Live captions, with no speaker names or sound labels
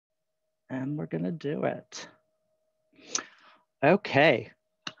and we're gonna do it. Okay,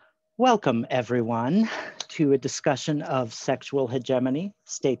 welcome everyone to a discussion of sexual hegemony,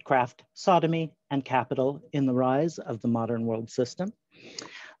 statecraft, sodomy, and capital in the rise of the modern world system.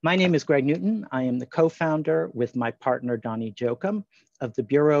 My name is Greg Newton. I am the co-founder with my partner, Donnie Jokum, of the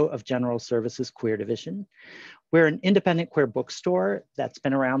Bureau of General Services Queer Division. We're an independent queer bookstore that's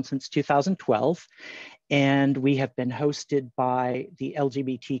been around since 2012, and we have been hosted by the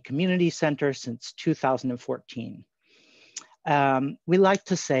LGBT Community Center since 2014. We like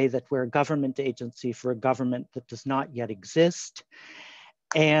to say that we're a government agency for a government that does not yet exist.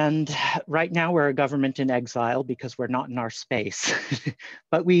 And right now we're a government in exile because we're not in our space.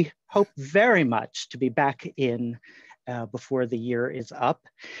 But we hope very much to be back in before the year is up.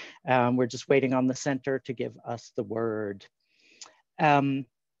 We're just waiting on the center to give us the word.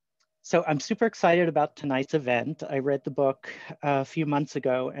 So I'm super excited about tonight's event. I read the book a few months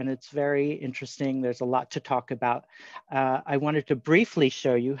ago and it's very interesting. There's a lot to talk about. I wanted to briefly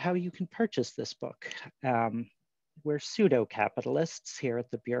show you how you can purchase this book. We're pseudo-capitalists here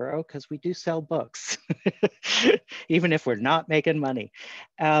at the Bureau because we do sell books, even if we're not making money.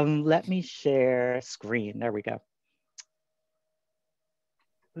 Let me share screen. There we go.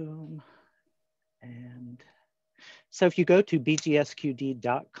 Boom. And so if you go to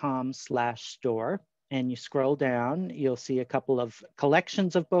bgsqd.com/store and you scroll down, you'll see a couple of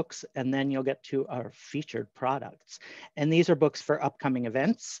collections of books, and then you'll get to our featured products. And these are books for upcoming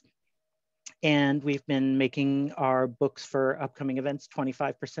events. And we've been making our books for upcoming events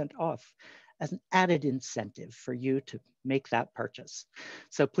 25% off as an added incentive for you to make that purchase.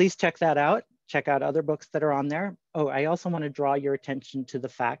 So please check that out. Check out other books that are on there. Oh, I also want to draw your attention to the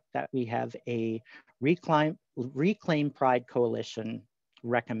fact that we have a Reclaim Pride Coalition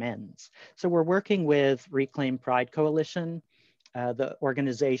recommends. So we're working with Reclaim Pride Coalition, the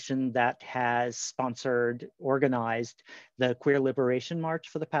organization that has organized the Queer Liberation March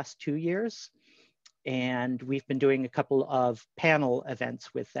for the past 2 years. And we've been doing a couple of panel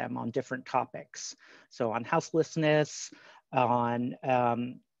events with them on different topics. So on houselessness, on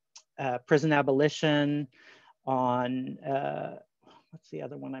prison abolition, on, what's the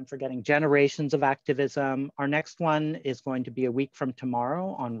other one I'm forgetting? Generations of activism. Our next one is going to be a week from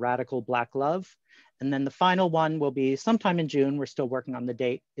tomorrow on radical Black love. And then the final one will be sometime in June, we're still working on the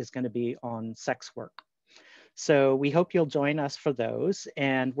date, is going to be on sex work. So we hope you'll join us for those.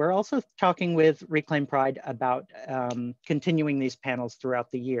 And we're also talking with Reclaim Pride about continuing these panels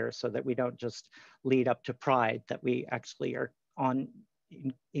throughout the year so that we don't just lead up to Pride, that we actually are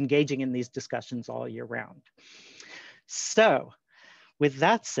engaging in these discussions all year round. So with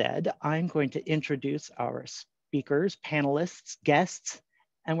that said, I'm going to introduce our speakers, panelists, guests,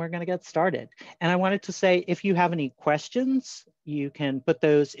 and we're going to get started. And I wanted to say, if you have any questions, you can put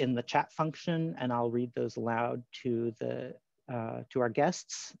those in the chat function and I'll read those aloud to our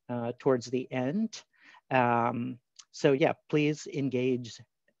guests towards the end. So yeah, please engage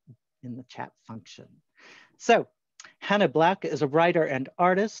in the chat function. So Hannah Black is a writer and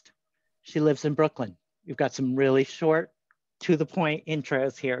artist. She lives in Brooklyn. You've got some really short, to the point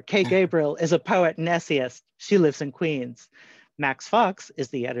intros here. Kay Gabriel is a poet and essayist. She lives in Queens. Max Fox is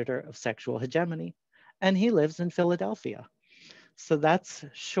the editor of Sexual Hegemony, and he lives in Philadelphia. So that's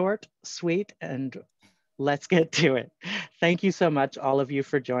short, sweet, and let's get to it. Thank you so much, all of you,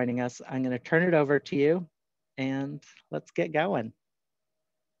 for joining us. I'm going to turn it over to you, and let's get going.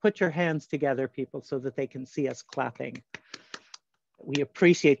 Put your hands together, people, so that they can see us clapping. We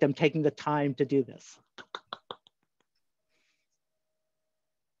appreciate them taking the time to do this.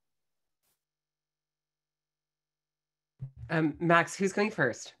 Max, who's going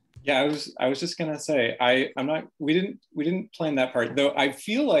first? Yeah, I was just gonna say we didn't plan that part, though. I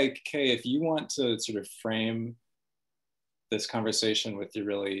feel like, Kay, if you want to sort of frame this conversation with your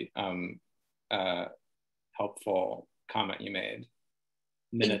really helpful comment you made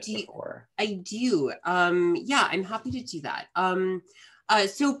minutes before. I do. Yeah, I'm happy to do that.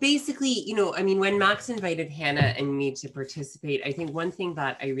 So basically, you know, I mean, when Max invited Hannah and me to participate, I think one thing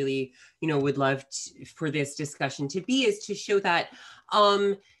that I really, you know, would love for this discussion to be is to show that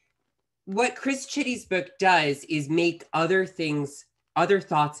what Chris Chitty's book does is make other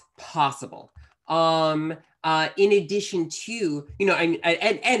thoughts possible. In addition to, you know,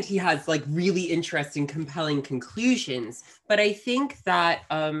 and he has like really interesting, compelling conclusions. But I think that,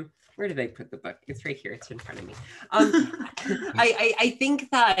 where did I put the book? It's right here. It's in front of me. I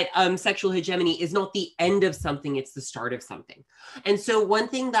think that sexual hegemony is not the end of something. It's the start of something. And so one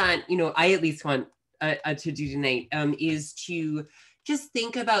thing that, you know, I at least want to do tonight is to just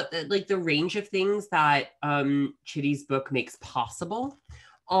think about the range of things that Chitty's book makes possible.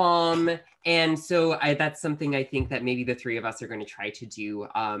 And so that's something I think that maybe the three of us are going to try to do,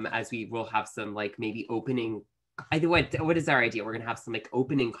 as we will have some like maybe opening, what is our idea? We're going to have some like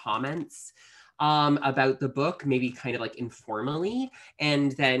opening comments about the book, maybe kind of like informally,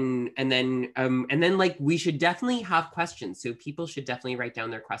 and then like we should definitely have questions. So people should definitely write down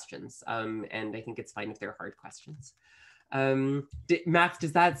their questions. And I think it's fine if they're hard questions. Max,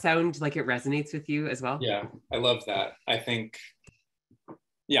 does that sound like it resonates with you as well? Yeah, I love that. I think,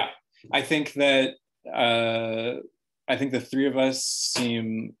 yeah, I think that I think the three of us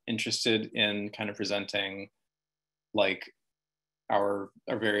seem interested in kind of presenting like our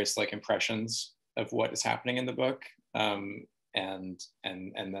various like impressions of what is happening in the book, and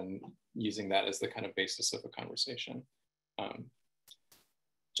then using that as the kind of basis of a conversation,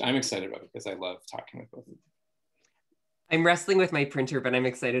 which I'm excited about because I love talking with both of you. I'm wrestling with my printer, but I'm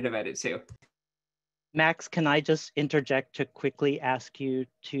excited about it too. Max, can I just interject to quickly ask you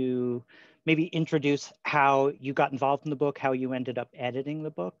to maybe introduce how you got involved in the book, how you ended up editing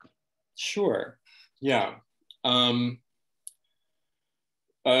the book? Sure. Yeah.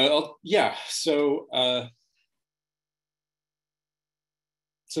 Yeah. So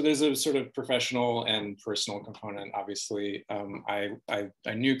there's a sort of professional and personal component. Obviously, I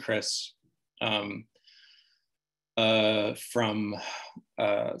knew Chris from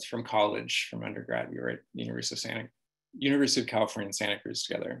college, from undergrad. We were at University of California in Santa Cruz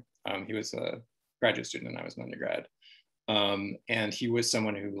together. He was a graduate student and I was an undergrad. And he was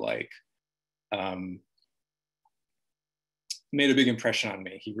someone who like made a big impression on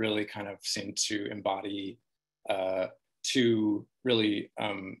me. He really kind of seemed to embody two really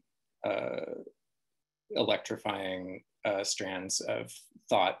electrifying strands of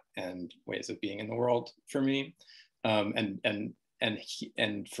thought and ways of being in the world for me. And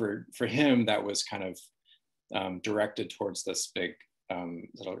for him, that was kind of directed towards this big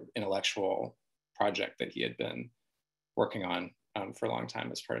sort of intellectual project that he had been working on for a long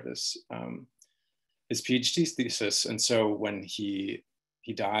time as part of his PhD thesis. And so when he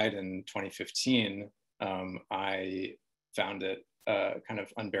died in 2015, I found it kind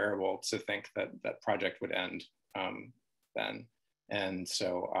of unbearable to think that that project would end then. And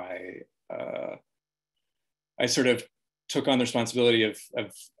so I sort of took on the responsibility of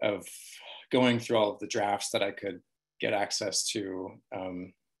going through all of the drafts that I could get access to,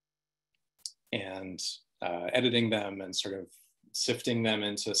 and editing them and sort of sifting them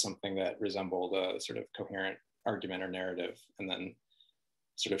into something that resembled a sort of coherent argument or narrative, and then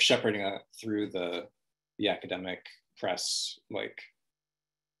sort of shepherding it through the academic press, like,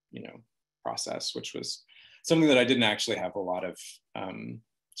 you know, process, which was something that I didn't actually have a lot of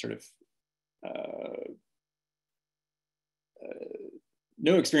sort of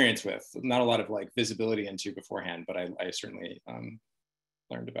no experience with, not a lot of like visibility into beforehand, but I certainly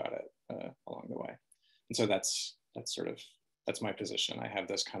learned about it along the way. And so that's my position. I have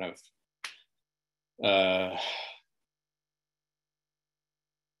this kind of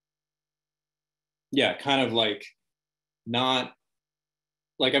yeah, kind of like not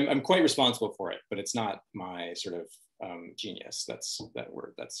like I'm quite responsible for it, but it's not my sort of genius. That's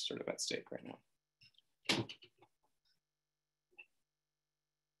sort of at stake right now.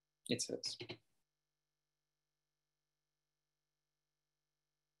 It's his.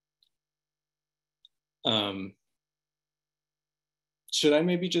 Should I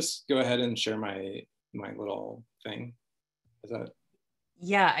maybe just go ahead and share my little thing? Is that?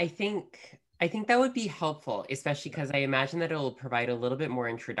 Yeah, I think that would be helpful, especially because I imagine that it'll provide a little bit more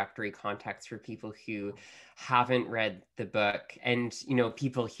introductory context for people who haven't read the book. And, you know,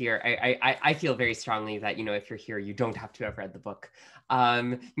 people here, I feel very strongly that, you know, if you're here, you don't have to have read the book.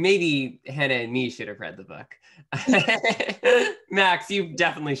 Maybe Hannah and me should have read the book. Max, you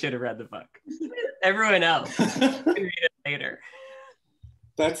definitely should have read the book. Everyone else can read it later.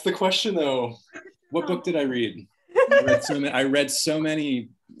 That's the question, though. What book did I read? I read so many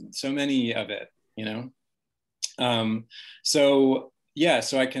of it, you know. So yeah,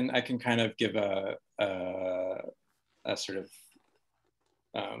 so I can kind of give a sort of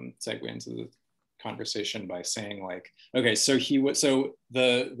segue into the conversation by saying, like, okay, so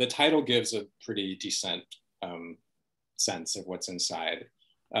the title gives a pretty decent sense of what's inside.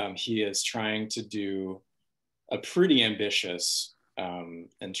 He is trying to do a pretty ambitious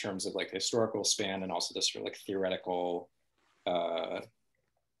in terms of like historical span and also this sort of like theoretical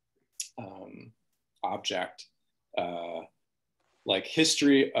object, like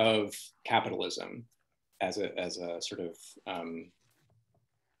history of capitalism as a sort of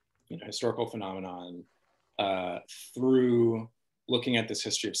you know, historical phenomenon through looking at this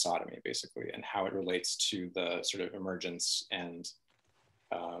history of sodomy, basically, and how it relates to the sort of emergence and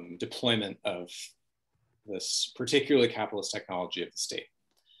deployment of this particularly capitalist technology of the state.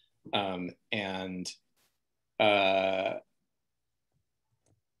 And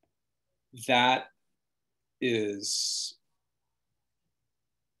that is,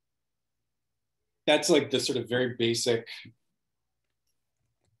 that's like the sort of very basic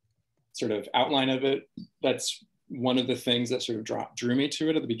sort of outline of it. That's one of the things that sort of drew me to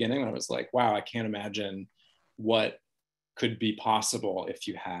it at the beginning, when I was like, wow, I can't imagine what could be possible if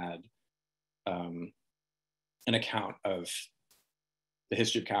you had an account of the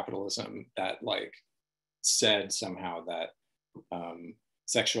history of capitalism that like said somehow that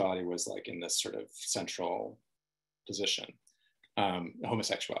sexuality was like in this sort of central position.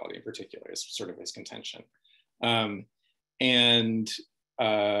 Homosexuality in particular is sort of his contention. And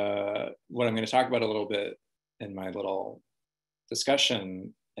what I'm going to talk about a little bit in my little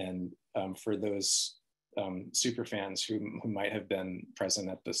discussion, and for those super fans who might have been present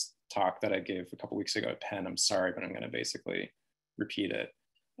at this talk that I gave a couple weeks ago at Penn, I'm sorry, but I'm going to basically repeat it,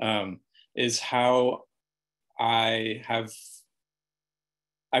 is how I've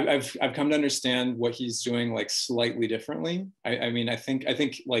come to understand what he's doing like slightly differently. I mean, I think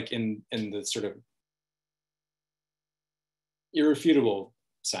like in the sort of irrefutable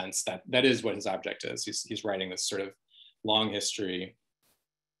sense that is what his object is. He's writing this sort of long history,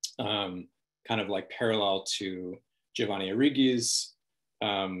 kind of like parallel to Giovanni Arrighi's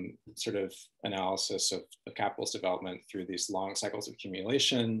sort of analysis of capitalist development through these long cycles of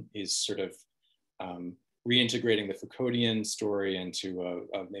accumulation. He's sort of reintegrating the Foucauldian story into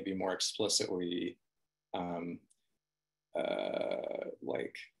a maybe more explicitly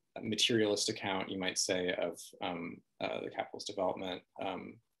like a materialist account, you might say, of the capitalist development,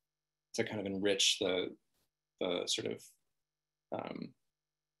 to kind of enrich the sort of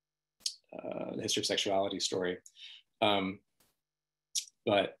the history of sexuality story.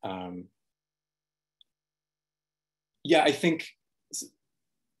 Yeah, I think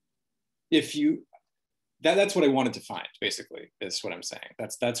if you, that's what I wanted to find, basically, is what I'm saying.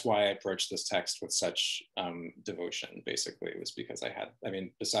 That's why I approached this text with such devotion, basically, was because I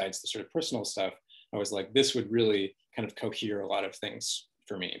mean, besides the sort of personal stuff, I was like, this would really kind of cohere a lot of things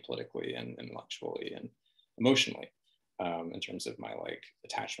for me politically and intellectually and emotionally, in terms of my like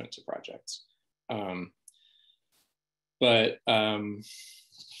attachment to projects.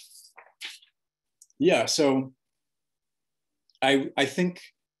 Yeah, so I think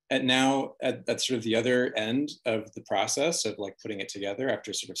at sort of the other end of the process of like putting it together,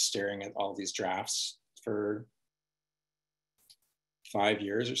 after sort of staring at all these drafts for 5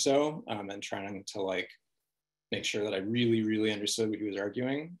 years or so, and trying to like make sure that I really, really understood what he was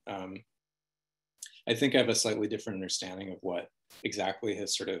arguing, I think I have a slightly different understanding of what exactly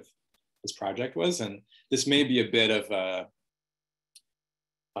his project was. And this may be a bit of a,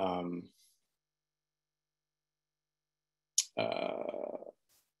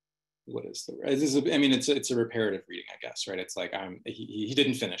 what is the, I mean, it's a reparative reading, I guess, right? It's like he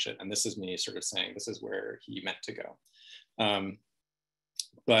didn't finish it, and this is me sort of saying this is where he meant to go.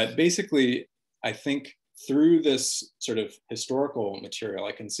 But basically, I think through this sort of historical material,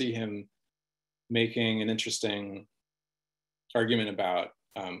 I can see him making an interesting argument about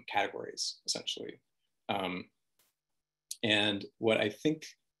categories, essentially. And what I think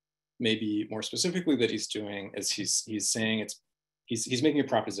maybe more specifically that he's doing is he's saying he's making a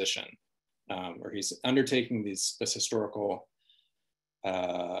proposition, or he's undertaking this historical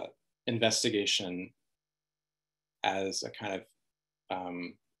investigation as a kind of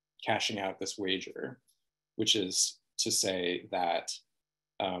cashing out this wager, which is to say that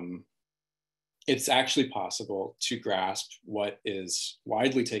it's actually possible to grasp what is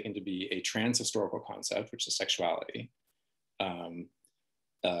widely taken to be a trans-historical concept, which is sexuality.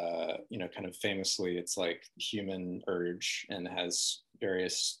 You know, kind of famously, it's like human urge and has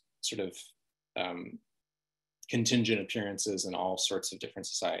various sort of contingent appearances in all sorts of different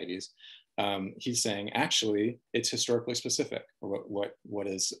societies. He's saying actually it's historically specific. What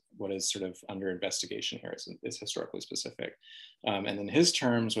is sort of under investigation here is historically specific. And in his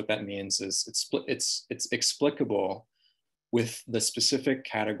terms, what that means is it's explicable with the specific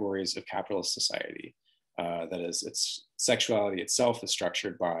categories of capitalist society. That is, its sexuality itself is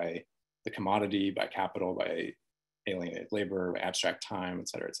structured by the commodity, by capital, by alienated labor, by abstract time, et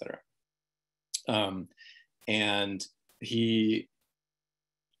cetera, et cetera. And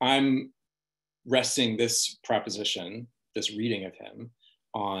I'm resting this proposition, this reading of him,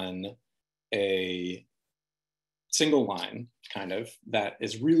 on a single line, kind of, that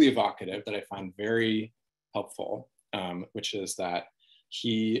is really evocative, that I find very helpful, which is that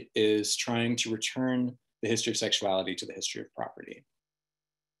he is trying to return the history of sexuality to the history of property.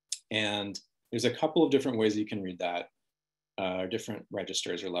 And there's a couple of different ways you can read that, different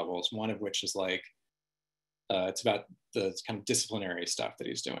registers or levels, one of which is like, it's about the kind of disciplinary stuff that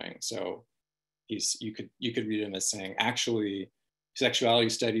he's doing. So you could read him as saying, actually, sexuality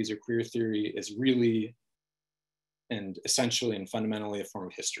studies or queer theory is really and essentially and fundamentally a form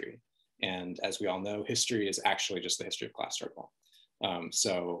of history. And as we all know, history is actually just the history of class struggle.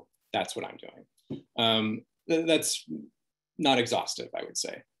 So that's what I'm doing. That's not exhaustive, I would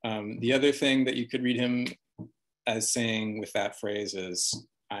say. The other thing that you could read him as saying with that phrase is,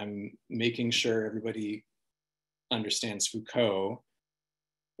 I'm making sure everybody understands Foucault,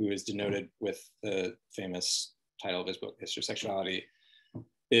 who is denoted with the famous title of his book, History of Sexuality,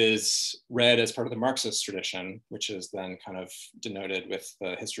 is read as part of the Marxist tradition, which is then kind of denoted with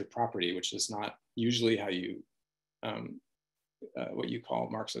the history of property, which is not usually how you, what you call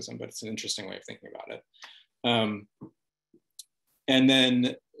Marxism, but it's an interesting way of thinking about it. And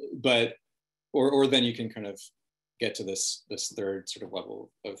then, or then you can kind of get to this third sort of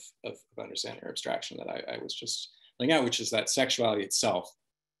level of understanding or abstraction that I was just laying out, which is that sexuality itself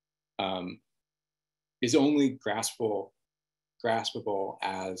is only graspable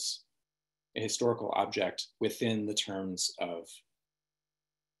as a historical object within the terms of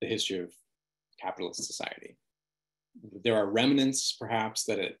the history of capitalist society. There are remnants, perhaps,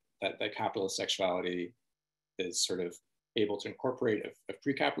 that capitalist sexuality is sort of able to incorporate of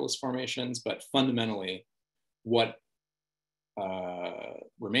pre-capitalist formations, but fundamentally, what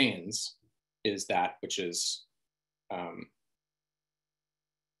remains is that which is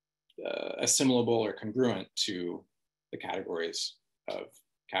assimilable or congruent to the categories of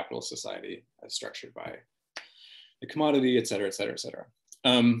capitalist society as structured by the commodity, et cetera, et cetera, et cetera.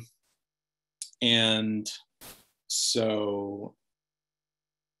 And so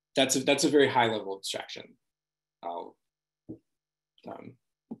that's a very high level abstraction, I'll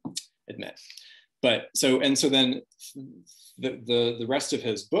admit. But so then the rest of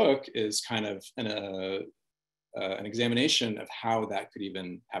his book is kind of an examination of how that could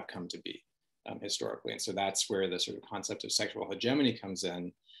even have come to be historically. And so that's where the sort of concept of sexual hegemony comes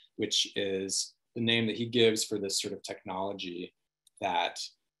in, which is the name that he gives for this sort of technology that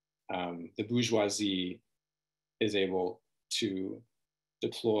the bourgeoisie is able to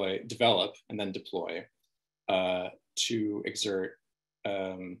develop and then deploy to exert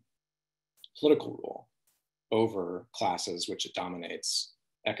political rule over classes which it dominates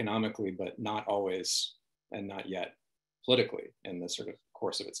economically, but not always and not yet politically in the sort of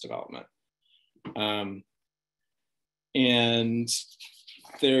course of its development. And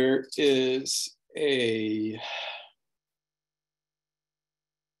there is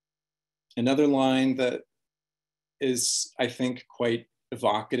another line that is, I think, quite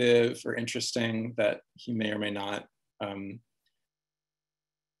evocative or interesting that he may or may not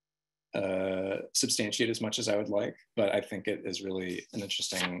substantiate as much as I would like, but I think it is really an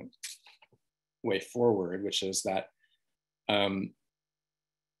interesting way forward, which is that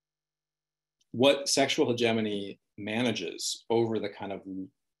what sexual hegemony manages over the kind of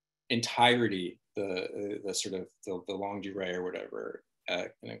entirety, the sort of the longue durée or whatever,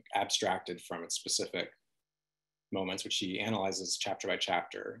 abstracted from its specific moments, which he analyzes chapter by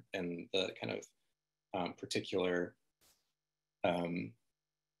chapter, and the kind of particular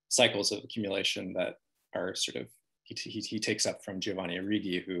cycles of accumulation that are sort of, he takes up from Giovanni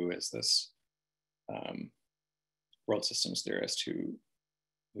Arrighi, who is this world systems theorist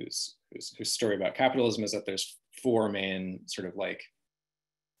whose story about capitalism is that there's four main sort of like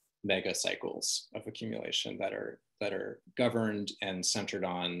mega cycles of accumulation that are governed and centered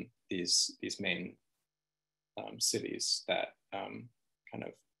on these main cities that kind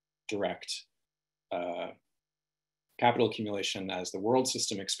of direct capital accumulation as the world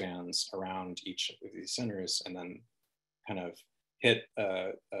system expands around each of these centers, and then kind of hit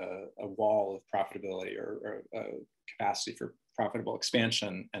a wall of profitability or a capacity for profitable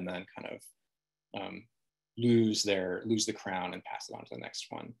expansion, and then kind of lose the crown and pass it on to the next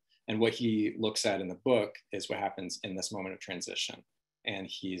one. And what he looks at in the book is what happens in this moment of transition. And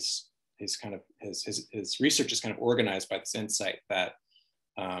his research is kind of organized by this insight that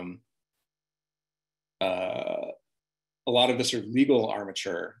a lot of the sort of legal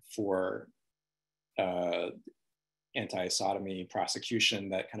armature for anti-sodomy prosecution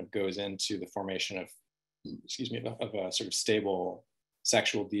that kind of goes into the formation of a sort of stable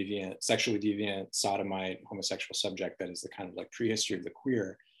sexually deviant sodomite homosexual subject that is the kind of like prehistory of the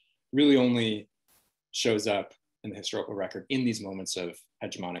queer, really only shows up in the historical record in these moments of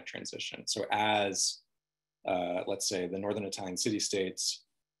hegemonic transition. So as, let's say, the Northern Italian city-states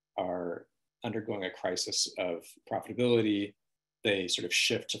are undergoing a crisis of profitability, they sort of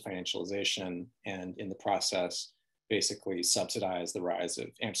shift to financialization, and in the process, basically subsidize the rise of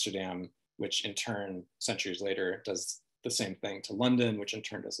Amsterdam, which in turn, centuries later, does the same thing to London, which in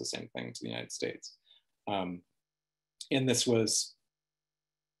turn does the same thing to the United States. And this was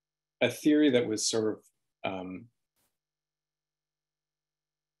a theory that was sort of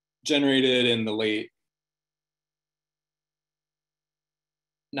generated in the late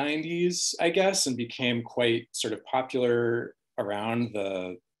 90s, I guess, and became quite sort of popular around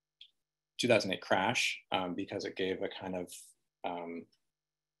the 2008 crash, because it gave a kind of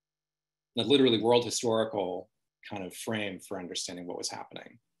a literally world historical kind of frame for understanding what was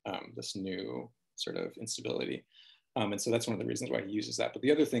happening, this new sort of instability. And so that's one of the reasons why he uses that. But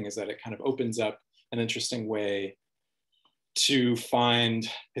the other thing is that it kind of opens up an interesting way to find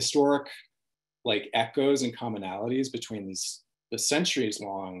historic like echoes and commonalities between the centuries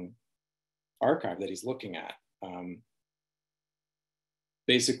long archive that he's looking at,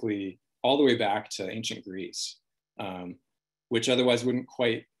 basically all the way back to ancient Greece, which otherwise wouldn't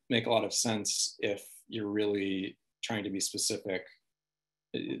quite make a lot of sense if you're really trying to be specific,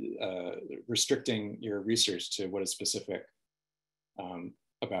 restricting your research to what is specific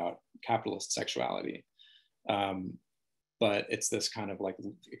about capitalist sexuality. But it's this kind of like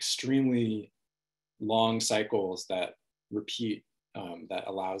extremely long cycles that repeat, that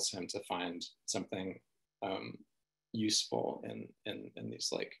allows him to find something useful in these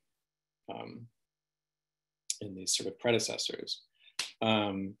like in these sort of predecessors.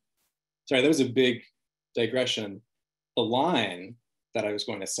 Sorry, that was a big digression. The line that I was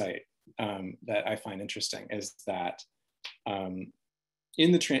going to cite that I find interesting is that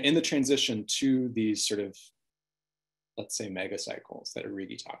in the transition to these sort of, let's say, mega cycles that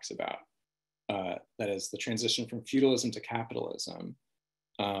Arrighi talks about, that is the transition from feudalism to capitalism,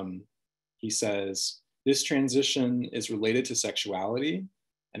 he says, this transition is related to sexuality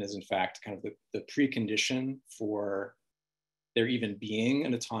and is in fact kind of the precondition for there even being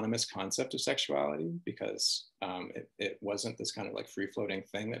an autonomous concept of sexuality, because it wasn't this kind of like free-floating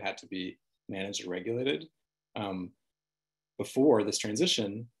thing that had to be managed or regulated before this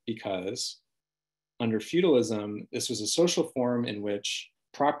transition, because under feudalism, this was a social form in which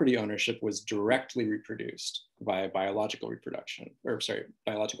property ownership was directly reproduced by biological reproduction, or sorry,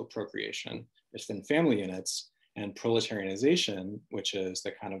 biological procreation within family units, and proletarianization, which is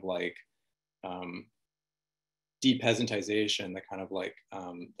the kind of like depeasantization, the kind of like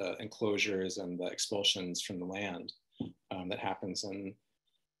the enclosures and the expulsions from the land that happens in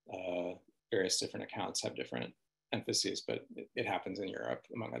various different accounts have different emphases, but it happens in Europe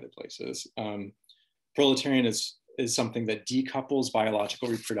among other places. Proletarian is something that decouples biological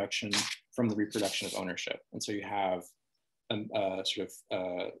reproduction from the reproduction of ownership. And so you have a sort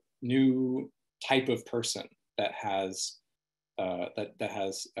of new type of person that has that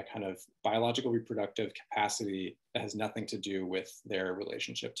has a kind of biological reproductive capacity that has nothing to do with their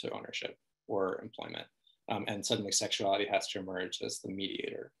relationship to ownership or employment. And suddenly sexuality has to emerge as the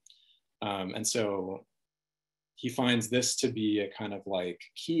mediator. And so he finds this to be a kind of like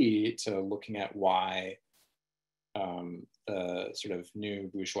key to looking at why the sort of new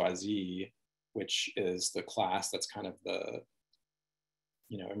bourgeoisie, which is the class that's kind of the,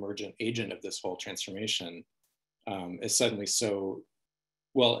 you know, emergent agent of this whole transformation, is suddenly so,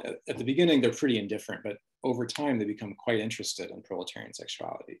 well, at the beginning, they're pretty indifferent, but over time, they become quite interested in proletarian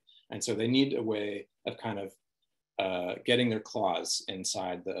sexuality. And so they need a way of kind of getting their claws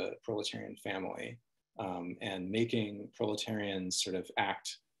inside the proletarian family and making proletarians sort of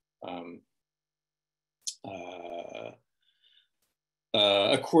act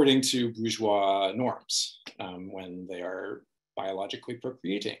according to bourgeois norms when they are biologically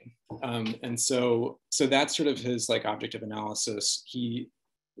procreating. And so that's sort of his like object of analysis. He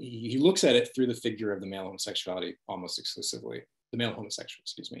looks at it through the figure of the male homosexuality almost exclusively, the male homosexual,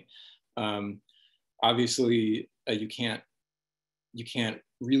 excuse me. Obviously, you can't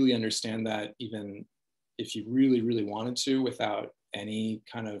really understand that even if you really, really wanted to without any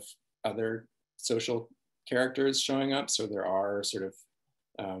kind of other social characters showing up. So there are sort of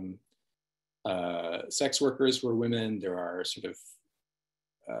sex workers who are women, there are sort of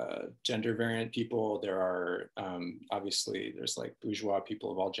gender variant people, there are obviously there's like bourgeois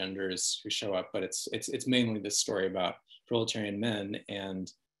people of all genders who show up, but it's mainly this story about proletarian men.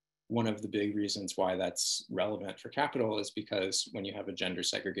 And one of the big reasons why that's relevant for capital is because when you have a gender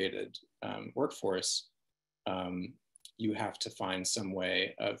segregated workforce, you have to find some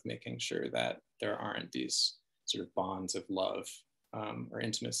way of making sure that there aren't these sort of bonds of love or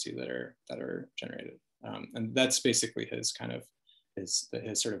intimacy that are generated. And that's basically his kind of his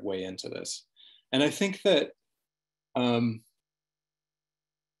sort of way into this. And I think that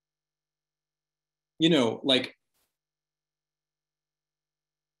you know, like,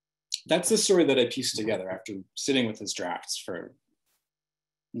 that's the story that I pieced together after sitting with his drafts for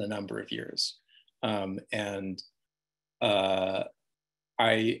a number of years. I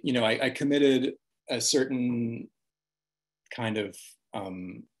committed a certain kind of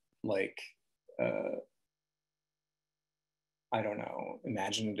I don't know,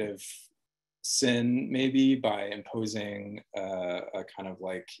 imaginative sin maybe by imposing a kind of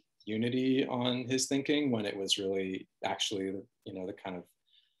like unity on his thinking when it was really actually, you know, the kind of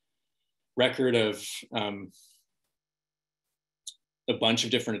record of a bunch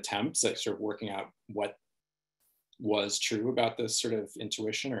of different attempts at sort of working out what was true about this sort of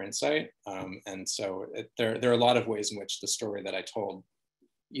intuition or insight. And so there are a lot of ways in which the story that I told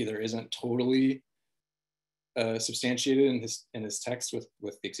either isn't totally substantiated in his text with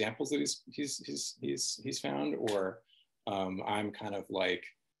the examples that he's found, or I'm kind of like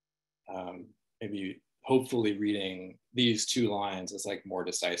maybe hopefully reading these two lines as like more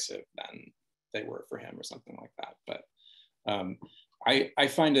decisive than they were for him or something like that. But I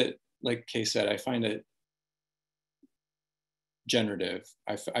find it, like Kay said, I find it generative.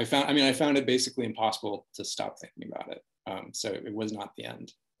 I found it basically impossible to stop thinking about it. So it was not the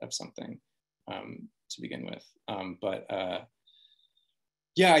end of something to begin with.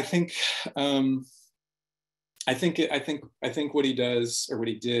 Yeah, I think what he does, or what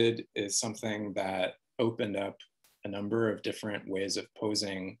he did, is something that opened up a number of different ways of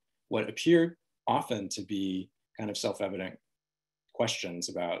posing what appeared often to be kind of self-evident questions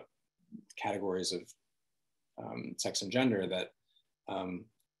about categories of sex and gender that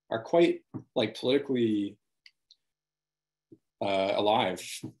are quite like politically alive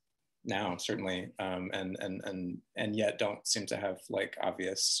now, certainly, and yet don't seem to have like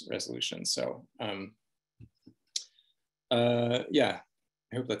obvious resolutions. So yeah,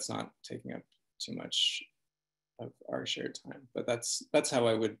 I hope that's not taking up too much of our shared time, but that's how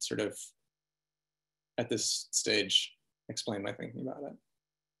I would sort of at this stage explain my thinking about it.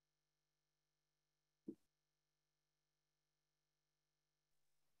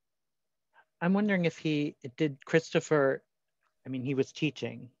 I'm wondering if Christopher, I mean, he was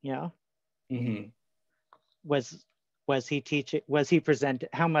teaching, yeah? Mm-hmm. Was he teaching,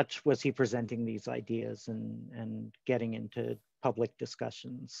 how much was he presenting these ideas and getting into public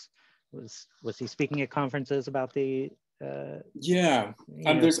discussions? Was he speaking at conferences about the, yeah,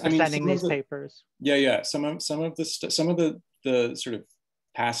 presenting these papers? Yeah, some of the sort of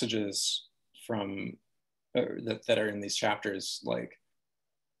passages from that are in these chapters, like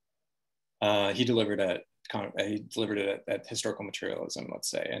he delivered it at historical materialism, let's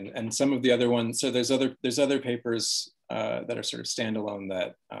say, and some of the other ones. So there's other papers that are sort of standalone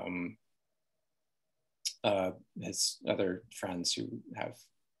that his other friends who have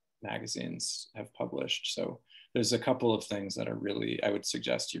magazines have published. So there's a couple of things that are really, I would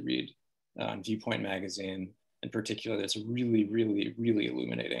suggest you read on Viewpoint magazine in particular. There's a really, really, really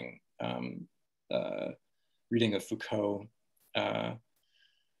illuminating reading of Foucault and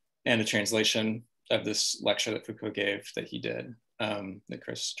a translation of this lecture that Foucault gave that he did, that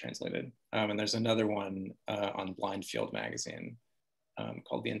Chris translated. And there's another one on Blind Field magazine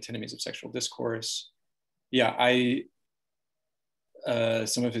called The Antinomies of Sexual Discourse. Yeah,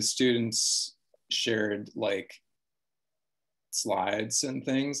 some of his students shared like slides and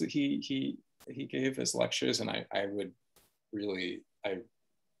things that he gave as lectures, and I would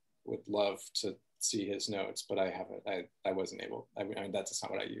love to see his notes, but I wasn't able. I mean, that's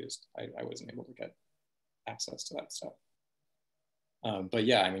not what I used. I wasn't able to get access to that stuff. But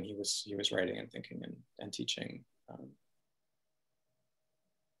yeah, I mean, he was writing and thinking and teaching.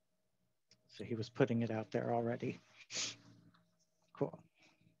 So he was putting it out there already. Cool.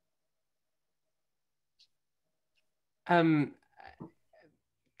 Thank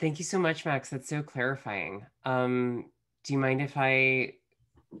you so much, Max. That's so clarifying. Do you mind if I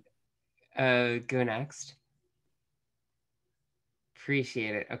go next?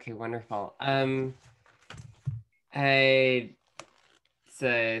 Appreciate it. Okay, wonderful.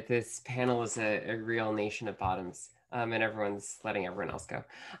 This panel is a real nation of bottoms, and everyone's letting everyone else go,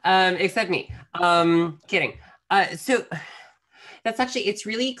 except me. Kidding. So that's actually, it's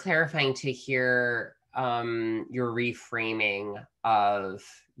really clarifying to hear your reframing of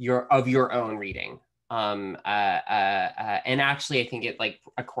your own reading. And actually, I think it like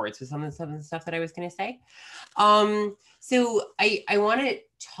accords with some of the stuff that I was going to say. So I want to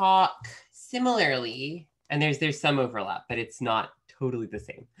talk similarly, and there's some overlap, but it's not totally the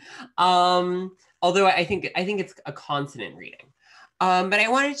same. Although I think it's a consonant reading. But I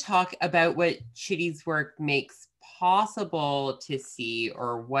want to talk about what Chitty's work makes possible to see,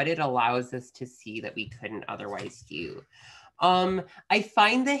 or what it allows us to see that we couldn't otherwise do. I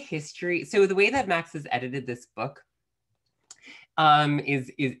find the history, so the way that Max has edited this book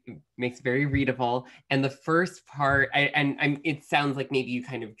is makes it very readable. And the first part, it sounds like maybe you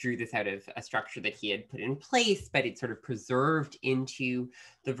kind of drew this out of a structure that he had put in place, but it's sort of preserved into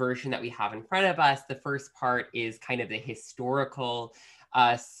the version that we have in front of us. The first part is kind of the historical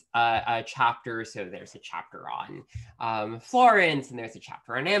chapter. So there's a chapter on Florence, and there's a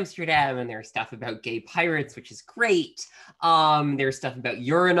chapter on Amsterdam, and there's stuff about gay pirates, which is great. There's stuff about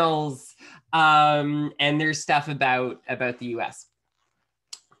urinals, and there's stuff about the US.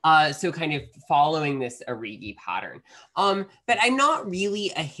 So kind of following this Arrighi pattern. But I'm not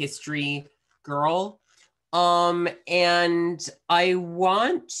really a history girl. And I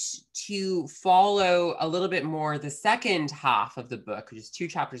want to follow a little bit more the second half of the book, which is 2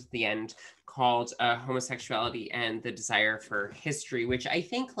 chapters at the end, called Homosexuality and the Desire for History, which I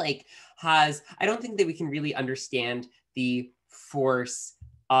think like has, I don't think that we can really understand the force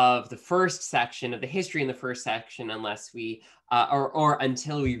of the first section, of the history in the first section, unless we, or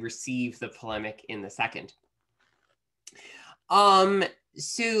until we receive the polemic in the second.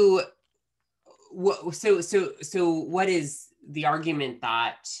 So what is the argument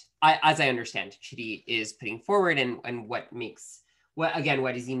that, as I understand, Chitty is putting forward, and what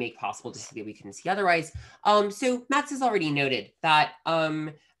does he make possible to see that we couldn't see otherwise? So Max has already noted that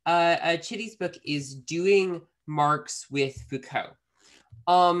Chitty's book is doing Marx with Foucault,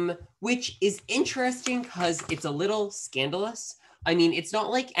 which is interesting because it's a little scandalous. I mean, it's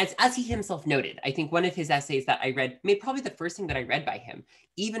not like, as he himself noted, I think one of his essays that I read, probably the first thing that I read by him,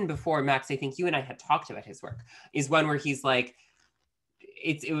 even before Max, I think you and I had talked about his work, is one where he's like,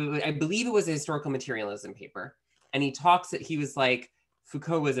 I believe it was a historical materialism paper. And he was like,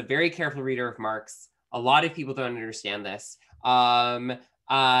 Foucault was a very careful reader of Marx. A lot of people don't understand this. Like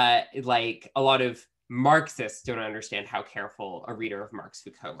a lot of Marxists don't understand how careful a reader of Marx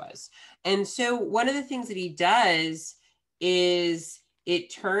Foucault was. And so one of the things that he does is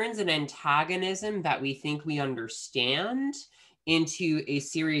it turns an antagonism that we think we understand into a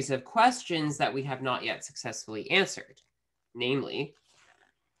series of questions that we have not yet successfully answered. Namely,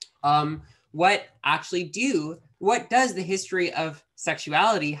 what does the history of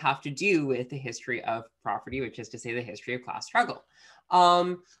sexuality have to do with the history of property, which is to say the history of class struggle?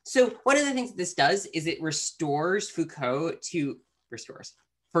 So one of the things that this does is it restores Foucault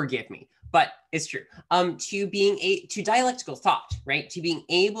forgive me, but it's true, to dialectical thought, right? To being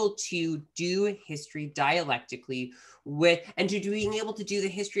able to do history dialectically and to being able to do the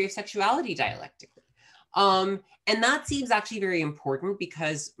history of sexuality dialectically. And that seems actually very important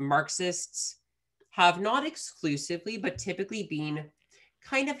because Marxists have not exclusively, but typically been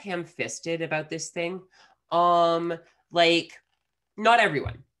kind of ham-fisted about this thing. Like, not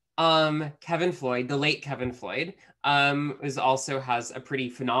everyone. Kevin Floyd, the late Kevin Floyd, also has a pretty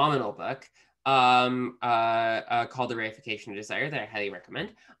phenomenal book called The Reification of Desire that I highly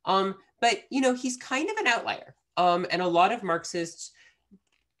recommend. But, he's kind of an outlier. And a lot of Marxists,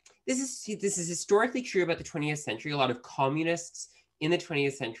 this is historically true about the 20th century. A lot of communists in the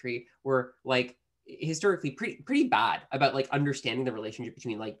 20th century were like historically pretty bad about like understanding the relationship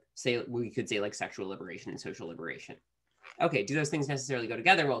between like, say, we could say like sexual liberation and social liberation. Okay, do those things necessarily go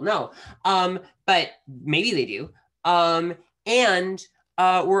together? Well, no, but maybe they do. And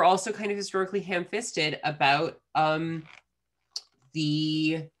we're also kind of historically ham-fisted about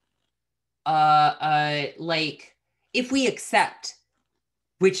like, if we accept,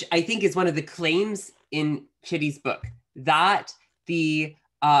 which I think is one of the claims in Chitty's book, that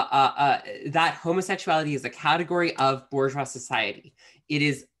that homosexuality is a category of bourgeois society. It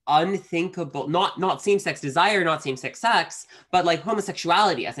is unthinkable, not same-sex desire, not same-sex sex, but like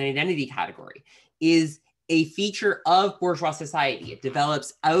homosexuality as an identity category is a feature of bourgeois society. It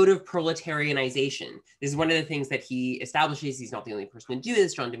develops out of proletarianization. This is one of the things that he establishes. He's not the only person to do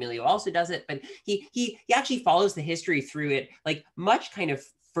this. John D'Amelio also does it, but he actually follows the history through it like much kind of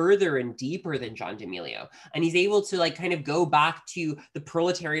further and deeper than John D'Amelio. And he's able to like kind of go back to the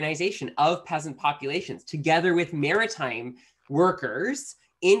proletarianization of peasant populations together with maritime workers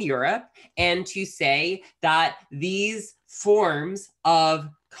in Europe, and to say that these forms of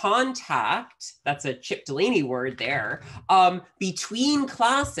contact, that's a Chip Delaney word there, between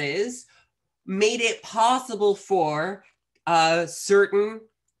classes made it possible for certain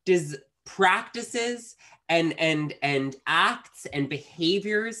practices and acts and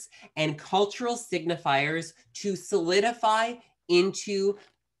behaviors and cultural signifiers to solidify into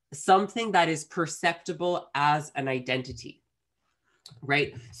something that is perceptible as an identity.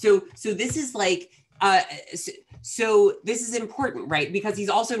 Right. So this is like, So this is important, right? Because he's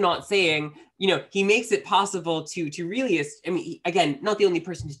also not saying, you know, he makes it possible to really, I mean, again, not the only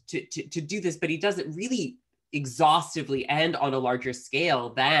person to do this, but he does it really exhaustively and on a larger scale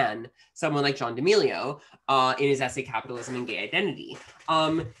than someone like John D'Amelio in his essay Capitalism and Gay Identity.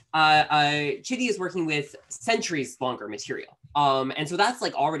 Chitty is working with centuries longer material. And so that's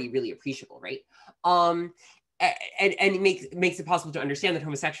like already really appreciable, right? And it makes it possible to understand that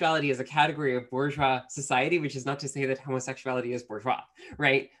homosexuality is a category of bourgeois society, which is not to say that homosexuality is bourgeois,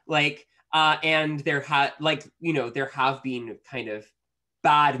 right? Like, and there have been kind of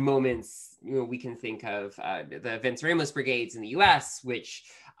bad moments. You know, we can think of the Venceremos brigades in the US, which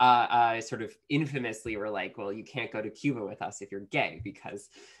sort of infamously were like, well, you can't go to Cuba with us if you're gay, because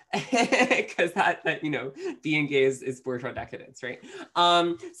that you know, being gay is bourgeois decadence, right?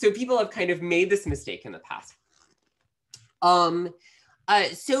 So people have kind of made this mistake in the past. So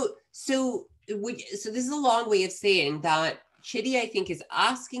this is a long way of saying that Chitty, I think, is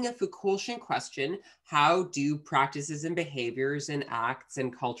asking a Foucaultian question: how do practices and behaviors and acts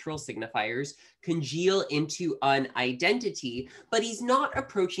and cultural signifiers congeal into an identity? But he's not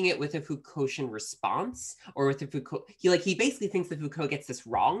approaching it with a Foucaultian response, or with a Foucault. He basically thinks that Foucault gets this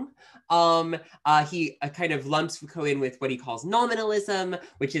wrong. He kind of lumps Foucault in with what he calls nominalism,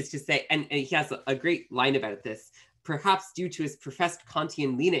 which is to say, and he has a great line about this. Perhaps due to his professed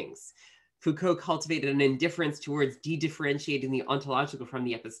Kantian leanings, Foucault cultivated an indifference towards de-differentiating the ontological from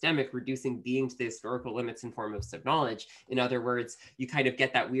the epistemic, reducing being to the historical limits and forms of knowledge. In other words, you kind of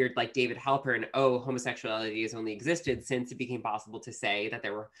get that weird, like David Halpern, oh, homosexuality has only existed since it became possible to say that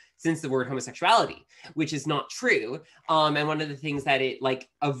since the word homosexuality, which is not true. And one of the things that it like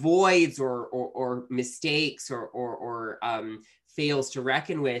avoids or mistakes or fails to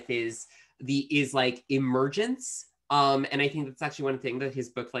reckon with is like emergence. And I think that's actually one thing that his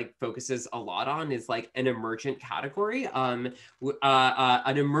book like focuses a lot on, is like an emergent category, an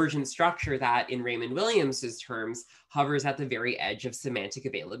emergent structure that in Raymond Williams's terms hovers at the very edge of semantic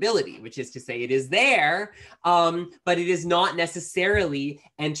availability, which is to say it is there, but it is not necessarily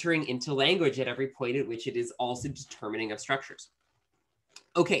entering into language at every point at which it is also determining of structures.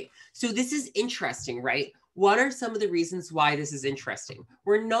 Okay, so this is interesting, right? What are some of the reasons why this is interesting?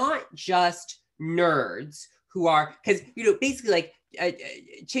 We're not just nerds who are, because, you know, basically like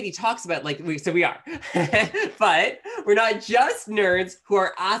Chitty talks about like, we are, but we're not just nerds who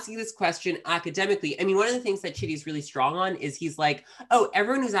are asking this question academically. I mean, one of the things that Chitty is really strong on is he's like, oh,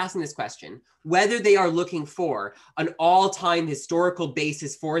 everyone who's asking this question, whether they are looking for an all-time historical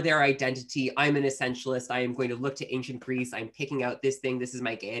basis for their identity, I'm an essentialist, I am going to look to ancient Greece, I'm picking out this thing, this is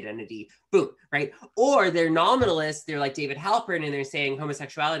my gay identity, boom, right? Or they're nominalists, they're like David Halpern, and they're saying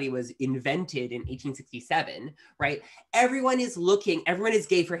homosexuality was invented in 1867, right? Everyone is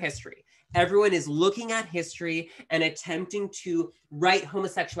gay for history. Everyone is looking at history and attempting to write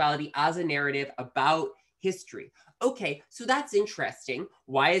homosexuality as a narrative about history. Okay, so that's interesting.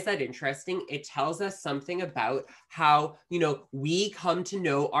 Why is that interesting? It tells us something about how, you know, we come to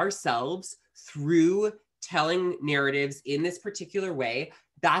know ourselves through telling narratives in this particular way.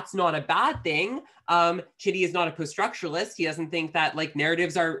 That's not a bad thing. Chitty is not a post-structuralist. He doesn't think that like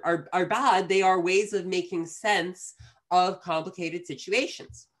narratives are bad. They are ways of making sense of complicated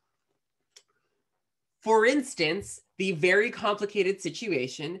situations. For instance, the very complicated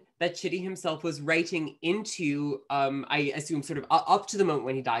situation that Chitty himself was writing into, I assume sort of up to the moment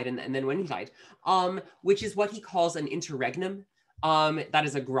when he died and then when he died, which is what he calls an interregnum. That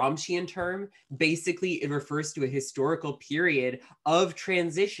is a Gramscian term. Basically, it refers to a historical period of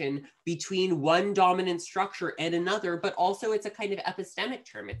transition between one dominant structure and another, but also it's a kind of epistemic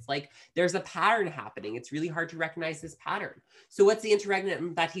term. It's like there's a pattern happening. It's really hard to recognize this pattern. So what's the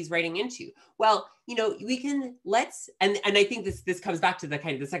interregnum that he's writing into? Well, you know, and I think this comes back to the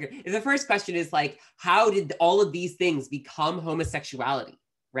kind of the second. The first question is like, how did all of these things become homosexuality,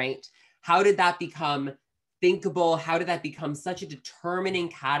 right? How did that become thinkable? How did that become such a determining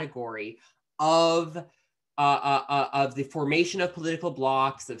category of the formation of political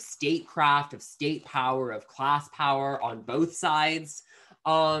blocks, of statecraft, of state power, of class power on both sides?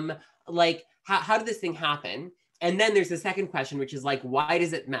 Like, how did this thing happen? And then there's the second question, which is like, why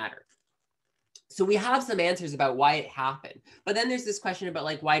does it matter? So we have some answers about why it happened, but then there's this question about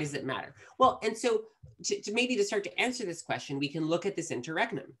like, why does it matter? Well, and so to start to answer this question, we can look at this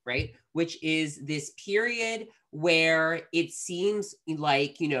interregnum, right? Which is this period where it seems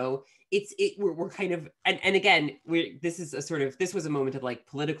like, you know, we're kind of, and again, this was a moment of like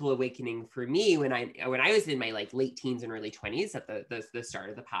political awakening for me when I was in my like late teens and early 20s at the start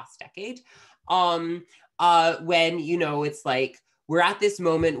of the past decade, when, you know, it's like, we're at this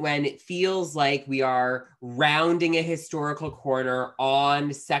moment when it feels like we are rounding a historical corner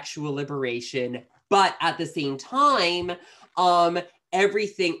on sexual liberation, but at the same time,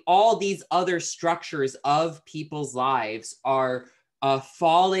 everything, all these other structures of people's lives are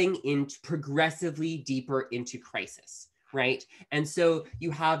falling into progressively deeper into crisis, right? And so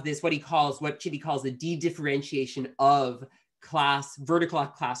you have this, what Chitty calls the de-differentiation of vertical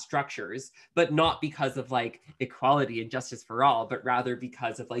class structures, but not because of like equality and justice for all, but rather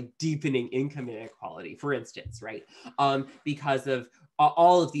because of like deepening income inequality, for instance, right? Because of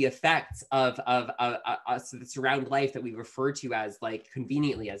all of the effects of the surround life that we refer to as like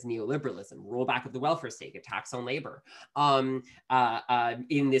conveniently as neoliberalism, rollback of the welfare state, a tax on labor,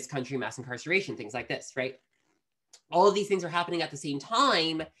 in this country, mass incarceration, things like this, right? All of these things are happening at the same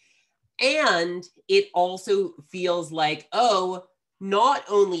time. And it also feels like, oh, not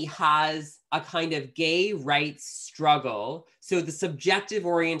only has a kind of gay rights struggle, so the subjective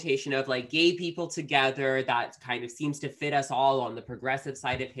orientation of like gay people together that kind of seems to fit us all on the progressive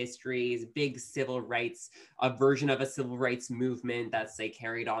side of history, is big civil rights, a version of a civil rights movement that's say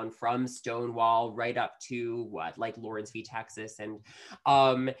carried on from Stonewall right up to what, like Lawrence v. Texas and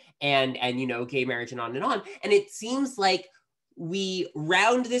you know, gay marriage and on and on. And it seems like we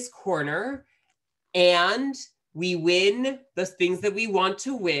round this corner and we win the things that we want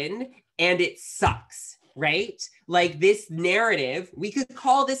to win, and it sucks, right? Like this narrative, we could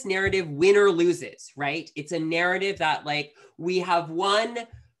call this narrative win or loses, right? It's a narrative that like we have won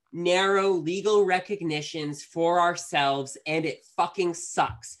narrow legal recognitions for ourselves and it fucking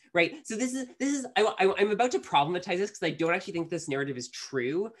sucks, right? So this is I'm about to problematize this because I don't actually think this narrative is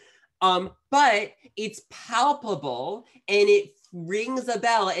true. But it's palpable and it rings a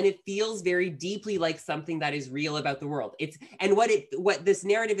bell and it feels very deeply like something that is real about the world. What this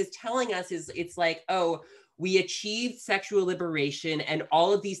narrative is telling us is it's like, oh, we achieved sexual liberation and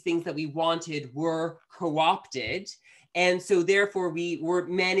all of these things that we wanted were co-opted. And so therefore we were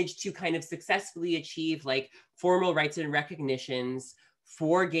managed to kind of successfully achieve like formal rights and recognitions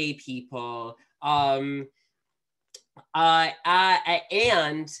for gay people. And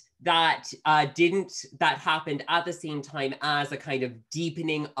that happened at the same time as a kind of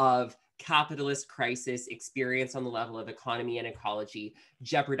deepening of capitalist crisis experience on the level of economy and ecology,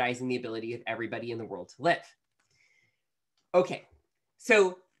 jeopardizing the ability of everybody in the world to live. Okay,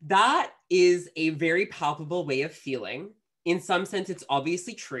 so that is a very palpable way of feeling. In some sense, it's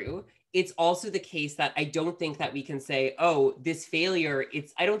obviously true. It's also the case that I don't think that we can say, oh, this failure,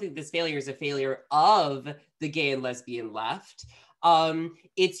 I don't think this failure is a failure of the gay and lesbian left.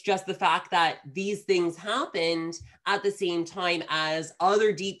 It's just the fact that these things happened at the same time as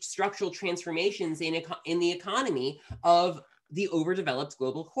other deep structural transformations in the economy of the overdeveloped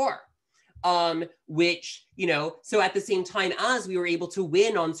global core. Which, you know, so at the same time as we were able to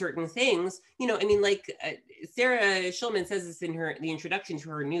win on certain things, you know, I mean, like Sarah Schulman says this in the introduction to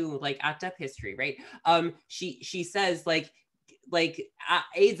her new like ACT UP history, right? She says like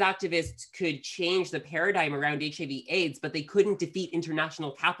AIDS activists could change the paradigm around HIV/AIDS, but they couldn't defeat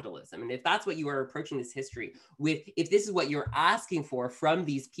international capitalism. And if that's what you are approaching this history with, if this is what you're asking for from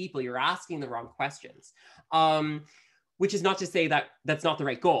these people, you're asking the wrong questions. Which is not to say that that's not the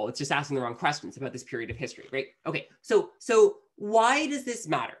right goal. It's just asking the wrong questions about this period of history, right? Okay, so why does this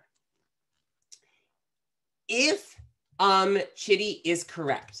matter? If Chitty is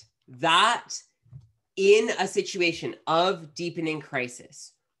correct, that in a situation of deepening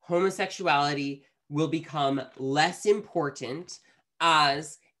crisis, homosexuality will become less important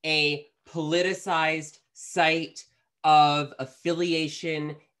as a politicized site of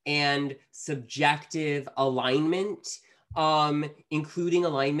affiliation and subjective alignment, including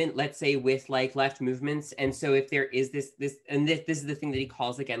alignment, let's say, with like left movements. And so if there is this is the thing that he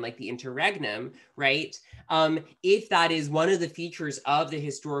calls again, like the interregnum, right? If that is one of the features of the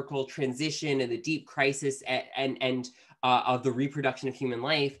historical transition and the deep crisis and of the reproduction of human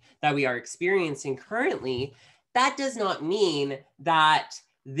life that we are experiencing currently, that does not mean that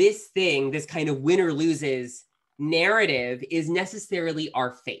this thing, this kind of win or loses narrative is necessarily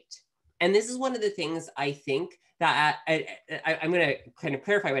our fate. And this is one of the things I think that I'm going to kind of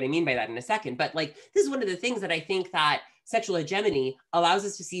clarify what I mean by that in a second, but like this is one of the things that I think that Sexual Hegemony allows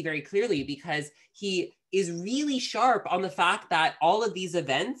us to see very clearly, because he is really sharp on the fact that all of these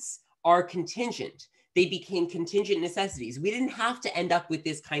events are contingent. They became contingent necessities. We didn't have to end up with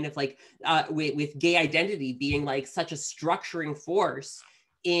this kind of like with gay identity being like such a structuring force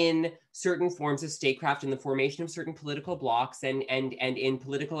in certain forms of statecraft and the formation of certain political blocks and in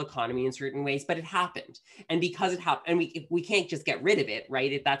political economy in certain ways, but it happened. And because it happened, and we can't just get rid of it,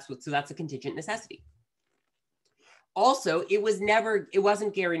 right? So that's a contingent necessity. Also, it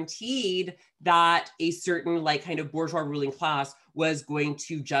wasn't guaranteed that a certain like kind of bourgeois ruling class was going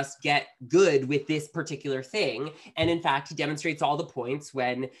to just get good with this particular thing. And in fact, he demonstrates all the points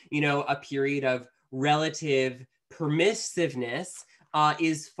when, you know, a period of relative permissiveness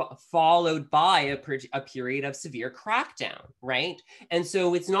is followed by a period of severe crackdown, right? And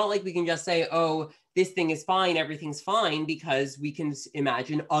so it's not like we can just say, oh, this thing is fine, everything's fine, because we can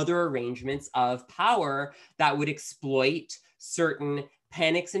imagine other arrangements of power that would exploit certain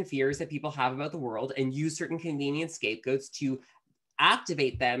panics and fears that people have about the world and use certain convenient scapegoats to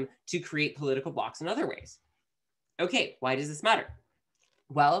activate them to create political blocks in other ways. Okay, why does this matter?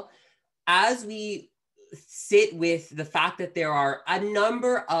 Well, as we sit with the fact that there are a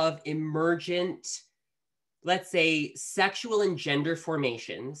number of emergent, let's say, sexual and gender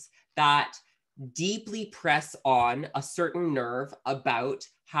formations that deeply press on a certain nerve about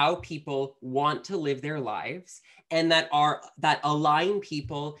how people want to live their lives, and that align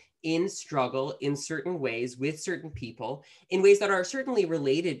people in struggle in certain ways with certain people, in ways that are certainly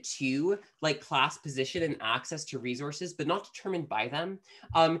related to like class position and access to resources, but not determined by them.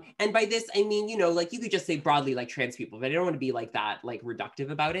 And by this, I mean, you know, like you could just say broadly like trans people, but I don't want to be like that, like reductive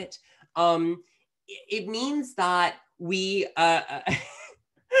about it. It means that we,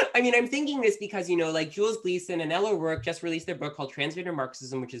 I mean, I'm thinking this because, you know, like Jules Gleason and Ella Rourke just released their book called Transgender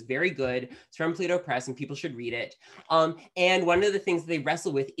Marxism, which is very good. It's from Pluto Press and people should read it. And one of the things that they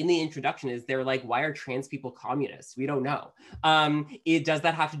wrestle with in the introduction is they're like, why are trans people communists? We don't know. Does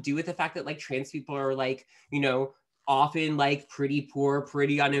that have to do with the fact that like trans people are like, you know, often like pretty poor,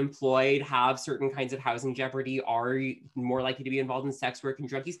 pretty unemployed, have certain kinds of housing jeopardy, are more likely to be involved in sex work and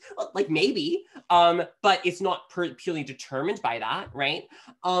drug use? Well, like maybe, but it's not purely determined by that, right?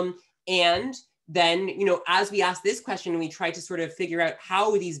 And then, you know, as we ask this question, we try to sort of figure out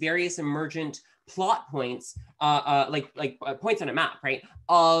how these various emergent plot points, points on a map, right,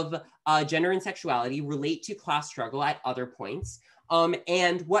 of gender and sexuality relate to class struggle at other points.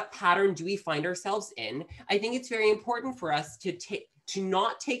 And what pattern do we find ourselves in? I think it's very important for us to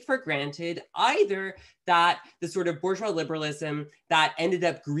not take for granted either that the sort of bourgeois liberalism that ended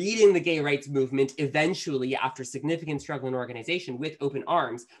up greeting the gay rights movement eventually after significant struggle and organization with open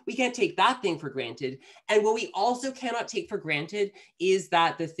arms, we can't take that thing for granted. And what we also cannot take for granted is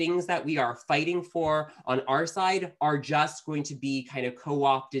that the things that we are fighting for on our side are just going to be kind of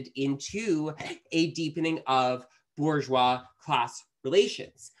co-opted into a deepening of bourgeois class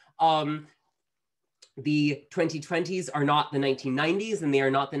relations. The 2020s are not the 1990s and they are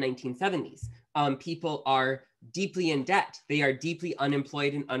not the 1970s. People are deeply in debt. They are deeply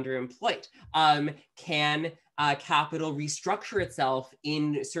unemployed and underemployed. Can capital restructure itself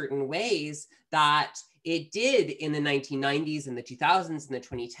in certain ways that it did in the 1990s and the 2000s and the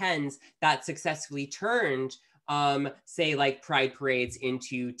 2010s that successfully turned, say, like pride parades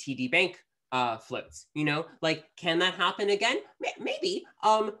into TD Bank floats, you know, like, can that happen again? Maybe,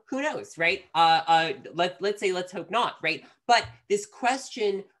 who knows, right? Let's hope not, right? But this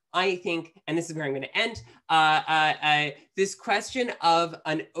question, I think, and this is where I'm going to end, this question of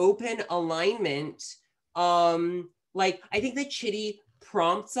an open alignment, like, I think that Chitty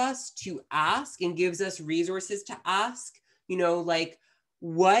prompts us to ask and gives us resources to ask, you know, like,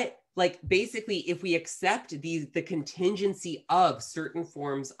 what, like, basically, if we accept the contingency of certain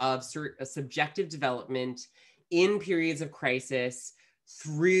forms of subjective development in periods of crisis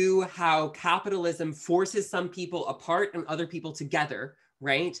through how capitalism forces some people apart and other people together,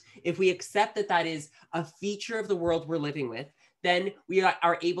 right? If we accept that that is a feature of the world we're living with, then we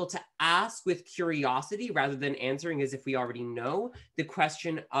are able to ask with curiosity rather than answering as if we already know the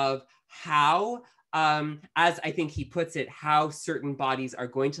question of how, as I think he puts it, how certain bodies are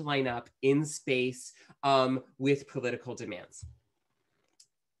going to line up in space with political demands.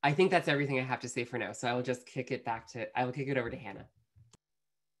 I think that's everything I have to say for now. So I will just kick it over to Hannah.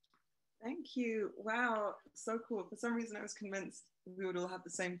 Thank you. Wow, so cool. For some reason I was convinced we would all have the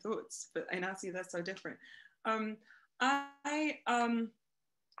same thoughts, but I now see they're so different. I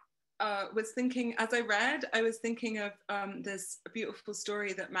was thinking, as I read, I was thinking of this beautiful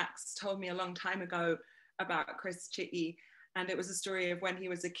story that Max told me a long time ago about Chris Chitty. And it was a story of when he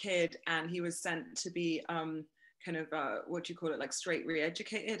was a kid and he was sent to be kind of, what do you call it, like straight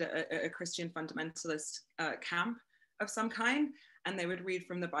re-educated at a Christian fundamentalist camp of some kind. And they would read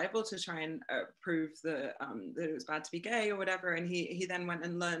from the Bible to try and prove that it was bad to be gay or whatever. And he then went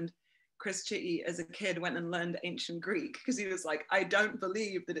and learned, Chris Chitty as a kid went and learned ancient Greek because he was like, I don't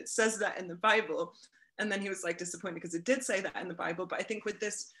believe that it says that in the Bible. And then he was like disappointed because it did say that in the Bible. But I think with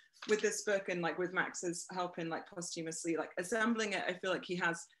this book and like with Max's help in like posthumously like assembling it, I feel like he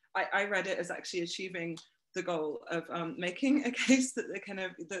has, I read it as actually achieving the goal of making a case that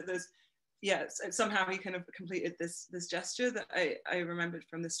there's, yeah, somehow he kind of completed this gesture that I remembered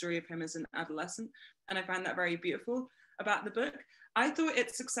from the story of him as an adolescent, and I found that very beautiful about the book. I thought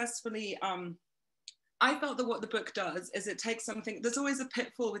it successfully, I felt that what the book does is it takes something, there's always a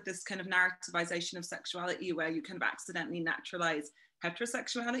pitfall with this kind of narrativization of sexuality where you kind of accidentally naturalize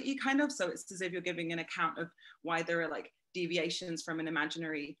heterosexuality kind of, so it's as if you're giving an account of why there are like deviations from an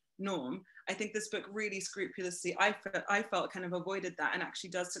imaginary norm. I think this book really scrupulously, I felt kind of avoided that, and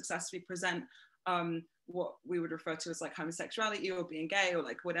actually does successfully present what we would refer to as like homosexuality or being gay or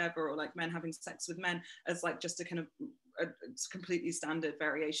like whatever, or like men having sex with men as like just a kind of a completely standard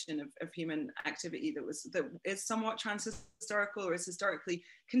variation of human activity that is somewhat trans-historical or is historically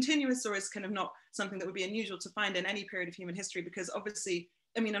continuous, or is kind of not something that would be unusual to find in any period of human history, because obviously,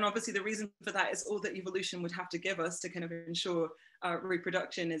 I mean, and obviously the reason for that is all that evolution would have to give us to kind of ensure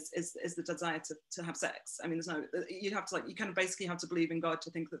reproduction is the desire to have sex. I mean, there's no, you'd have to like, you kind of basically have to believe in God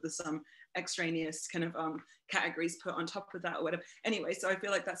to think that there's some extraneous kind of categories put on top of that or whatever. Anyway, so I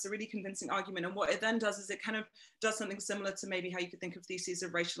feel like that's a really convincing argument. And what it then does is it kind of does something similar to maybe how you could think of theses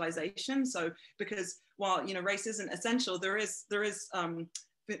of racialization. So because while, you know, race isn't essential, there is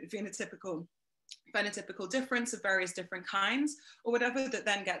phenotypical difference of various different kinds or whatever that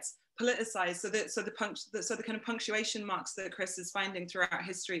then gets politicized. So the kind of punctuation marks that Chris is finding throughout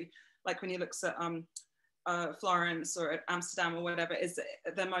history, like when he looks at Florence or at Amsterdam or whatever, is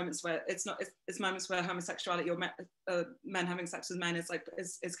there moments where it's moments where homosexuality or men having sex with men is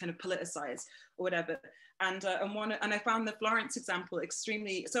kind of politicized or whatever. And I found the Florence example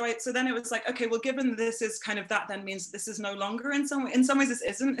extremely, so then it was like, okay, well, given this is kind of that, then means this is no longer in some ways this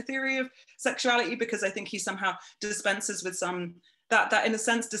isn't a theory of sexuality, because I think he somehow dispenses with some, that in a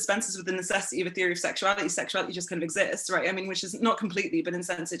sense dispenses with the necessity of a theory of sexuality. Sexuality just kind of exists, right? I mean, which is not completely, but in a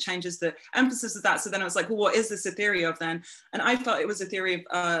sense it changes the emphasis of that. So then I was like, well, what is this a theory of then? And I felt it was a theory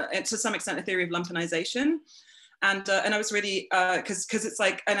of, to some extent, a theory of lumpenization. And I was really, because it's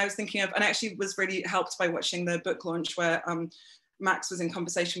like, and I was thinking of, and I actually was really helped by watching the book launch where Max was in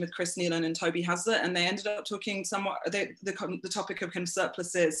conversation with Chris Nealon and Toby Hazlitt, and they ended up talking somewhat, the topic of kind of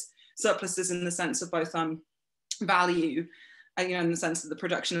surpluses in the sense of both value, you know, in the sense that the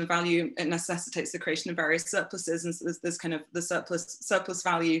production of value, it necessitates the creation of various surpluses, and so there's kind of the surplus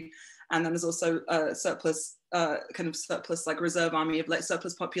value, and then there's also surplus like reserve army of like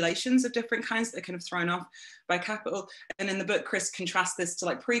surplus populations of different kinds that are kind of thrown off by capital. And in the book, Chris contrasts this to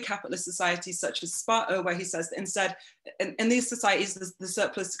like pre-capitalist societies such as Sparta, where he says that instead in these societies, the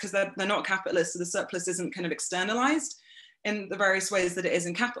surplus, because they're not capitalist, so the surplus isn't kind of externalized in the various ways that it is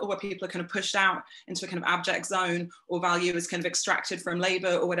in capital, where people are kind of pushed out into a kind of abject zone, or value is kind of extracted from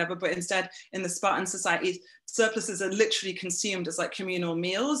labor or whatever. But instead, in the Spartan society, surpluses are literally consumed as like communal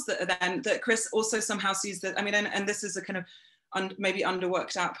meals that are then, that Chris also somehow sees that, I mean, and this is a kind of maybe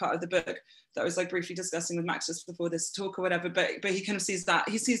underworked out part of the book that I was like briefly discussing with Max just before this talk or whatever, but he kind of sees that,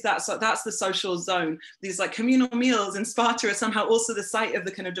 so that's the social zone. These like communal meals in Sparta are somehow also the site of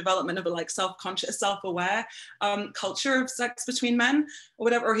the kind of development of a like self-conscious, self-aware culture of sex between men or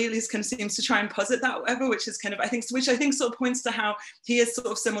whatever, or he at least kind of seems to try and posit that whatever, which is kind of, which I think sort of points to how he is sort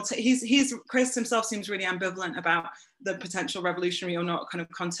of Chris himself seems really ambivalent about the potential revolutionary or not kind of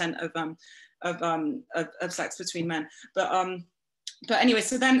content of sex between men, but anyway,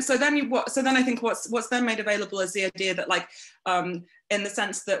 so then I think what's then made available is the idea that like in the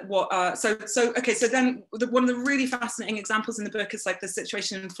sense that so then one of the really fascinating examples in the book is like the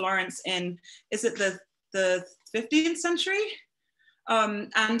situation in Florence in, is it the 15th century?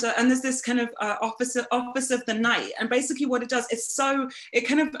 And there's this kind of office of the night, and basically what it does is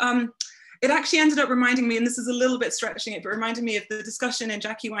it actually ended up reminding me, and this is a little bit stretching it, but reminded me of the discussion in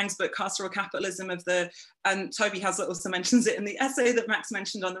Jackie Wang's book, Carceral Capitalism, and Toby Hazlitt also mentions it in the essay that Max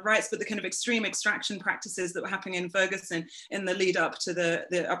mentioned on the rights, but the kind of extreme extraction practices that were happening in Ferguson in the lead up to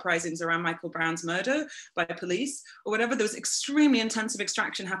the uprisings around Michael Brown's murder by police or whatever. There was extremely intensive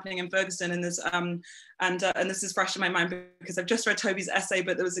extraction happening in Ferguson, and there's and this is fresh in my mind because I've just read Toby's essay,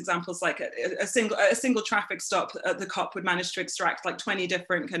 but there was examples like a single traffic stop, the cop would manage to extract like 20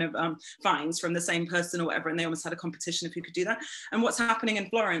 different kind of fines from the same person or whatever, and they almost had a competition of who could do that. And what's happening in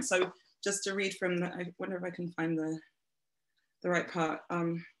Florence, so just to read from I wonder if I can find the right part.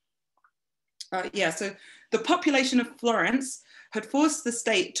 So the population of Florence had forced the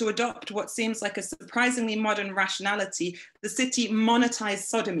state to adopt what seems like a surprisingly modern rationality. The city monetized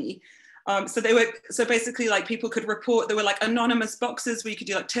sodomy, So basically like people could report, there were like anonymous boxes where you could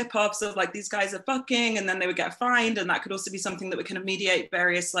do like tip-offs of like these guys are fucking, and then they would get fined, and that could also be something that would kind of mediate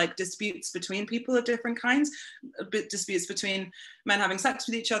various like disputes between people of different kinds, disputes between men having sex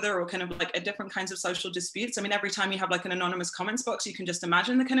with each other, or kind of like different kinds of social disputes. I mean, every time you have like an anonymous comments box, you can just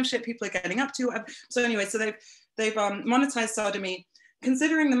imagine the kind of shit people are getting up to. So anyway, so they've monetized sodomy.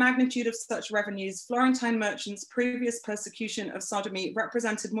 Considering the magnitude of such revenues, Florentine merchants' previous persecution of sodomy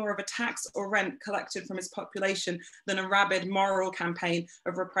represented more of a tax or rent collected from its population than a rabid moral campaign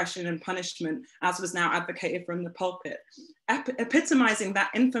of repression and punishment, as was now advocated from the pulpit. Epitomizing that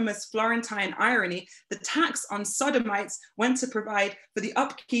infamous Florentine irony, the tax on sodomites went to provide for the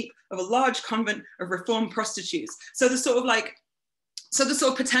upkeep of a large convent of reformed prostitutes. So the sort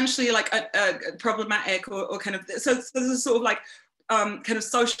of potentially like a problematic or kind of, so there's a sort of like, kind of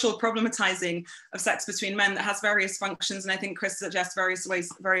social problematizing of sex between men that has various functions, and I think Chris suggests various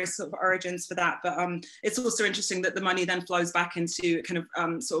ways, various sort of origins for that. But it's also interesting that the money then flows back into kind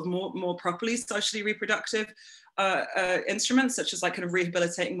of sort of more properly socially reproductive instruments, such as like kind of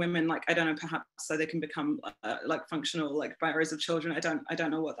rehabilitating women, like I don't know, perhaps so they can become like functional like bearers of children. I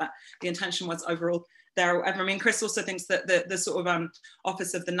don't know what the intention was overall there. I mean, Chris also thinks that the sort of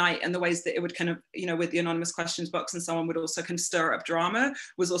office of the night and the ways that it would kind of, you know, with the anonymous questions box and so on, would also kind of stir up drama,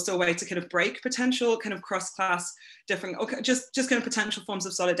 was also a way to kind of break potential kind of cross-class different, or just kind of potential forms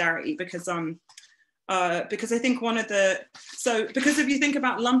of solidarity, because I think one of the, so because if you think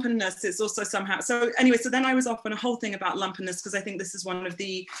about lumpenness, it's also somehow, so anyway, so then I was off on a whole thing about lumpenness, because I think this is one of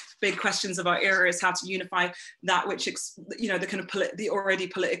the big questions of our era, is how to unify that which, you know, the kind of the already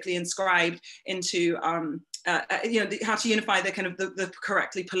politically inscribed into, you know, how to unify the kind of the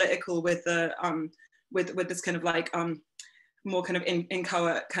correctly political with the, with this kind of like, more kind of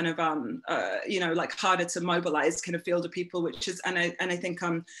inchoate kind of you know, like harder to mobilize kind of field of people, which is, and I think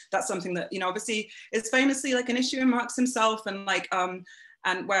that's something that, you know, obviously is famously like an issue in Marx himself, and like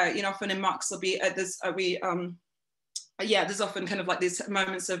and where, you know, often in Marx will be there's often kind of like these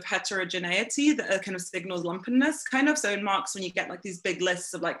moments of heterogeneity that are kind of signal lumpenness kind of. So in Marx, when you get like these big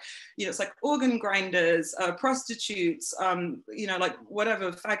lists of like, you know, it's like organ grinders, prostitutes, you know, like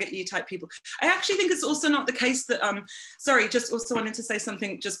whatever, faggot-y type people. I actually think it's also not the case that, sorry, just also wanted to say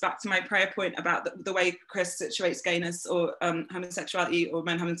something just back to my prior point about the way Chris situates gayness or homosexuality or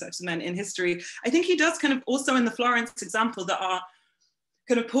men having sex with men in history. I think he does kind of also in the Florence example that are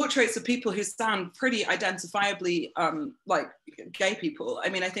kind of portraits of people who sound pretty identifiably like gay people. I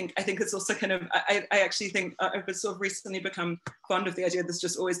mean, I think it's also kind of, I actually think I've sort of recently become fond of the idea there's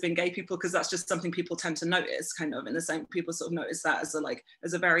just always been gay people, because that's just something people tend to notice kind of in the same, people sort of notice that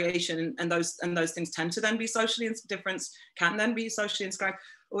as a variation, and those things tend to then be socially, difference can then be socially inscribed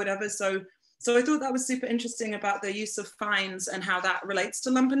or whatever. So I thought that was super interesting about the use of fines and how that relates to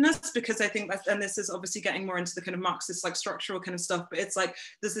lumpenness, because I think that's, and this is obviously getting more into the kind of Marxist like structural kind of stuff, but it's like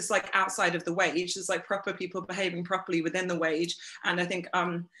there's this like outside of the wage, there's like proper people behaving properly within the wage, and I think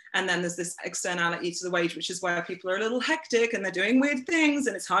and then there's this externality to the wage, which is where people are a little hectic and they're doing weird things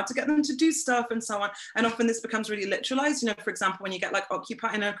and it's hard to get them to do stuff and so on, and often this becomes really literalized. You know, for example, when you get like Occupy,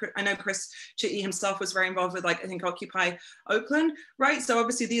 I know Chris Chitty himself was very involved with like I think Occupy Oakland, right? So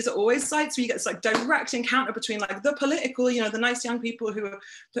obviously these are always sites where you get this like direct encounter between like the political, you know, the nice young people who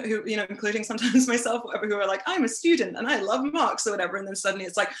you know, including sometimes myself, whatever, who are like, I'm a student and I love Marx or whatever, and then suddenly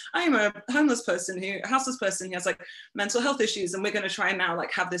it's like, I'm a houseless person who has like mental health issues, and we're going to try and now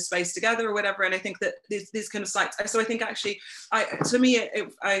like have this space together or whatever. And I think that these kind of sites, so I think actually, to me,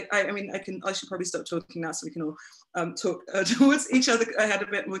 I mean, I should probably stop talking now so we can all talk towards each other. I had a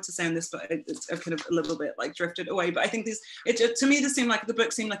bit more to say on this, but I've kind of a little bit like drifted away. But I think to me, this seemed like the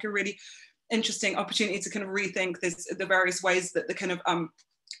book seemed like a really interesting opportunity to kind of rethink the various ways that the kind of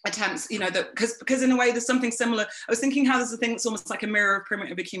attempts, you know, that because in a way there's something similar. I was thinking how there's a thing that's almost like a mirror of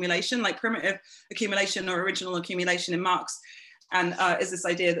primitive accumulation, like primitive accumulation or original accumulation in Marx. And is this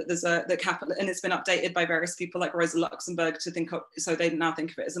idea that there's the capital, and it's been updated by various people like Rosa Luxemburg to think of, so they now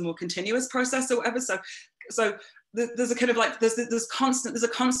think of it as a more continuous process or whatever. So there's a kind of like there's a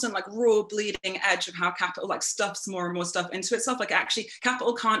constant like raw bleeding edge of how capital like stuffs more and more stuff into itself. Like actually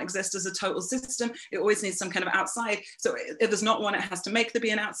capital can't exist as a total system, it always needs some kind of outside. So if there's not one, it has to make there be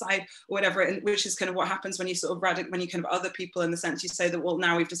an outside or whatever, and which is kind of what happens when you sort of when you kind of other people, in the sense you say that, well,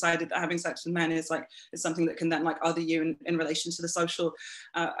 now we've decided that having sex with men is something that can then like other you in relation to the social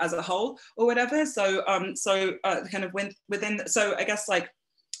as a whole or whatever. So kind of within, so I guess like,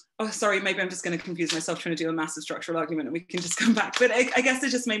 oh, sorry, maybe I'm just going to confuse myself trying to do a massive structural argument and we can just come back. But I guess it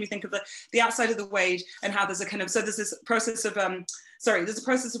just made me think of the outside of the wage and how there's a kind of, so there's this process of, there's a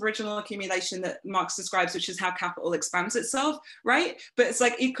process of original accumulation that Marx describes, which is how capital expands itself, right? But it's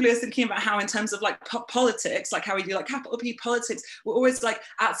like equally as thinking about how in terms of like politics, like how we do like capital P politics, we're always like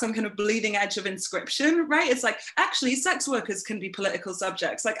at some kind of bleeding edge of inscription, right? It's like, actually sex workers can be political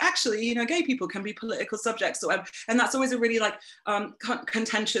subjects, like actually, you know, gay people can be political subjects or whatever. And that's always a really like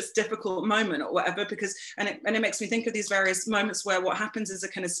contentious, difficult moment or whatever, because, and it makes me think of these various moments where what happens is a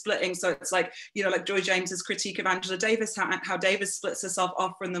kind of splitting. So it's like, you know, like Joy James's critique of Angela Davis, how Davis splits herself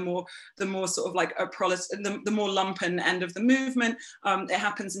off from the more sort of like the more lumpen end of the movement. It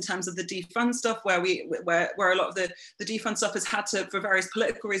happens in terms of the defund stuff, where a lot of the defund stuff has had to, for various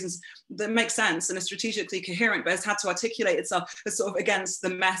political reasons that make sense and are strategically coherent, but has had to articulate itself as sort of against the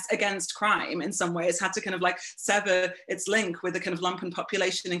mess, against crime in some way. It's had to kind of like sever its link with the kind of lumpen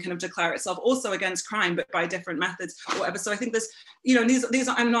population and kind of declare itself also against crime, but by different methods or whatever. So I think this, you know, these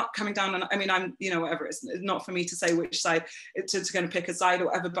are, I'm not coming down on, I mean, I'm, you know, whatever, it's not for me to say which side, to kind of pick a side or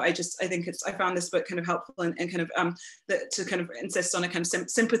whatever, but I think I found this book kind of helpful and kind of to kind of insist on a kind of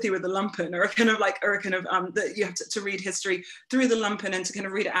sympathy with the lumpen, or a kind of that you have to read history through the lumpen and to kind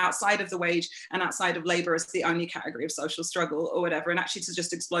of read it outside of the wage and outside of labor as the only category of social struggle or whatever, and actually to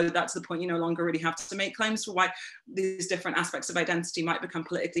just explode that to the point you no longer really have to make claims for why these different aspects of identity might become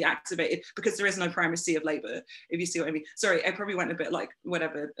politically activated, because there is no primacy of labor, if you see what I mean. Sorry, I probably went a bit like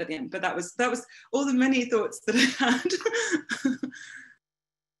whatever at the end, but that was all the many thoughts that I had.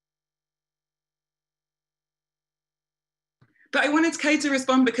 But I wanted Kay to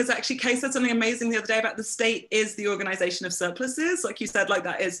respond, because actually Kay said something amazing the other day about the state is the organization of surpluses, like you said, like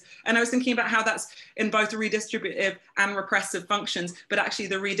that is, and I was thinking about how that's in both redistributive and repressive functions, but actually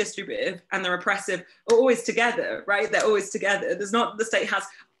the redistributive and the repressive are always together, right? They're always together. There's not, the state has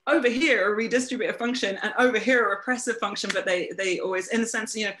over here a redistributive function and over here a repressive function, but they always, in the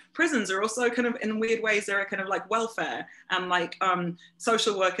sense, you know, prisons are also kind of, in weird ways, they're a kind of like welfare and like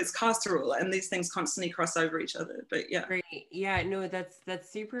social work is carceral, and these things constantly cross over each other. But yeah. Great. Yeah, no, that's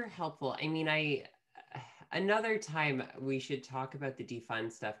super helpful. I mean, another time we should talk about the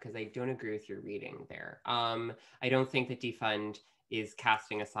defund stuff, because I don't agree with your reading there. I don't think that defund is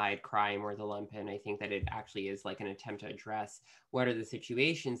casting aside crime or the lumpen. I think that it actually is like an attempt to address what are the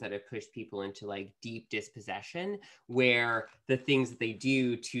situations that have pushed people into like deep dispossession, where the things that they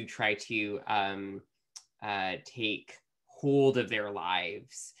do to try to take hold of their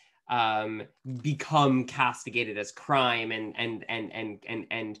lives become castigated as crime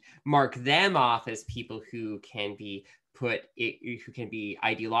and mark them off as people who can be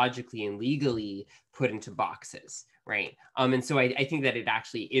ideologically and legally put into boxes, right? And so I think that it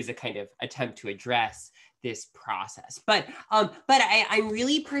actually is a kind of attempt to address this process. But I'm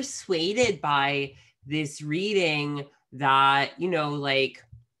really persuaded by this reading that, you know, like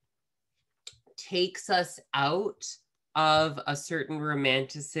takes us out of a certain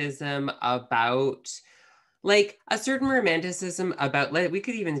romanticism about we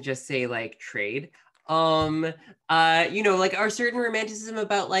could even just say like trade, you know, like our certain romanticism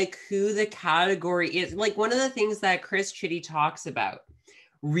about like who the category is. Like one of the things that Chris Chitty talks about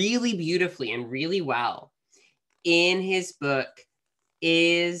really beautifully and really well in his book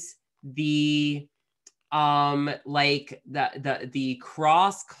is the like the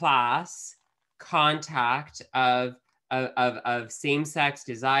cross-class contact of same-sex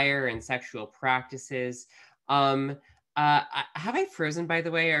desire and sexual practices. Have I frozen, by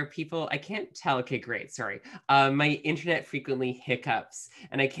the way? Are people, I can't tell. Okay, great, sorry. My internet frequently hiccups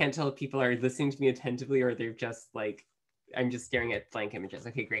and I can't tell if people are listening to me attentively or they're just like, I'm just staring at blank images.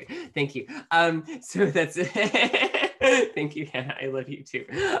 Okay, great, thank you. So that's, thank you, Hannah, I love you too.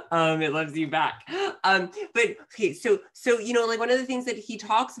 It loves you back. But okay, so, you know, like one of the things that he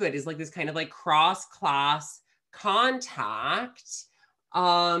talks about is like this kind of like cross-class contact,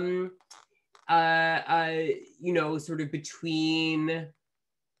 you know, sort of between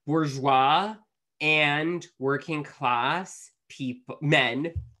bourgeois and working class people,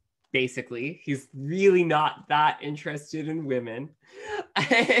 men, basically. He's really not that interested in women.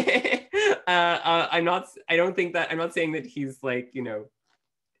 I'm not saying that he's like, you know,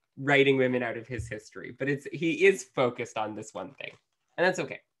 writing women out of his history, but he is focused on this one thing, and that's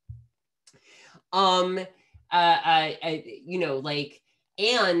okay. You know, like,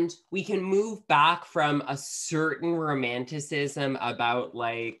 and we can move back from a certain romanticism about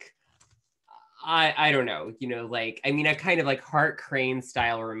like, I don't know, you know, like, I mean, a kind of like Hart Crane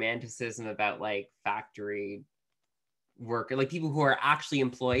style romanticism about like factory worker, like people who are actually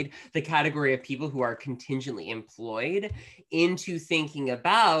employed, the category of people who are contingently employed, into thinking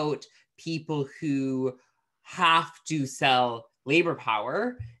about people who have to sell labor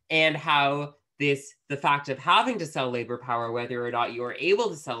power and how the fact of having to sell labor power, whether or not you are able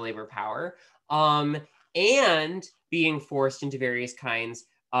to sell labor power, and being forced into various kinds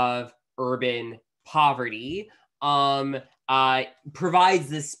of urban poverty, provides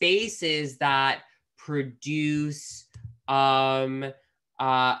the spaces that produce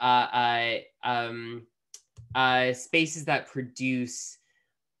spaces that produce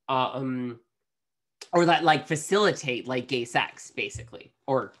or that like facilitate like gay sex, basically,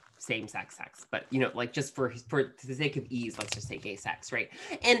 or same-sex sex, but you know, like just for the sake of ease, let's just say gay sex, right?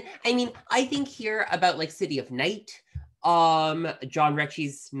 And I mean, I think here about like City of Night, John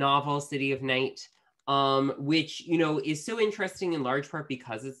Rechy's novel City of Night, which, you know, is so interesting in large part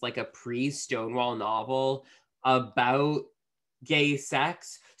because it's like a pre-Stonewall novel about gay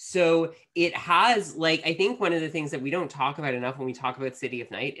sex. So it has like, I think one of the things that we don't talk about enough when we talk about City of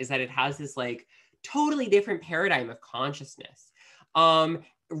Night is that it has this like totally different paradigm of consciousness.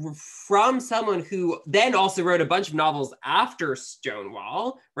 From someone who then also wrote a bunch of novels after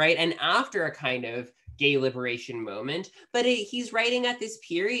Stonewall, right? And after a kind of gay liberation moment, but he's writing at this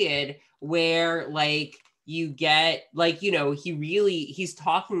period where like you get like, you know, he's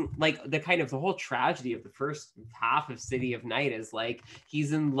talking like the kind of the whole tragedy of the first half of City of Night is like,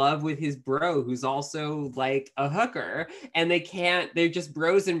 he's in love with his bro, who's also like a hooker, and they're just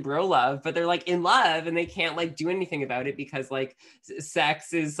bros in bro love, but they're like in love and they can't like do anything about it because like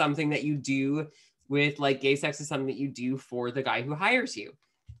sex is something that you do with like gay sex is something that you do for the guy who hires you.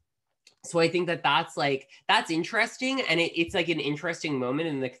 So I think that that's interesting. And it's like an interesting moment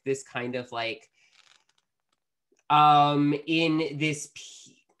in this kind of like, in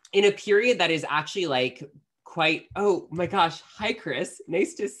a period that is actually like quite, oh my gosh, hi Chris,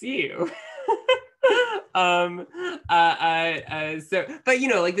 nice to see you. So, but you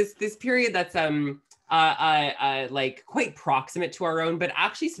know, like this period that's like quite proximate to our own, but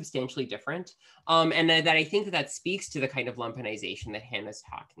actually substantially different. And that I think that speaks to the kind of lumpenization that Hannah's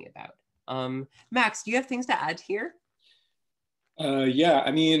talking about. Max, do you have things to add here? Yeah,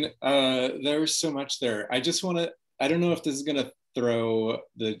 I mean, there's so much there. I don't know if this is gonna throw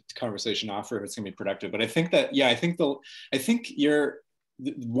the conversation off or if it's gonna be productive, but I think that, yeah, I think one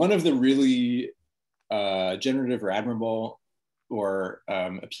of the really generative or admirable or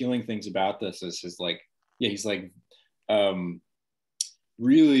appealing things about this is like, yeah, he's like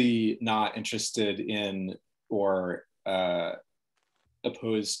really not interested in or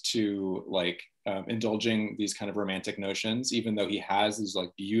opposed to like indulging these kind of romantic notions, even though he has these like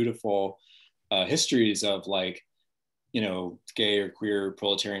beautiful histories of like, you know, gay or queer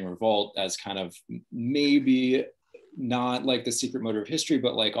proletarian revolt as kind of maybe not like the secret motor of history,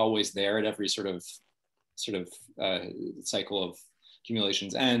 but like always there at every sort of cycle of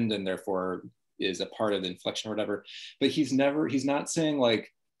accumulation's end, and therefore is a part of the inflection or whatever. But he's not saying like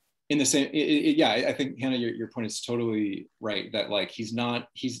in the same, yeah, I think Hannah, your point is totally right, that like he's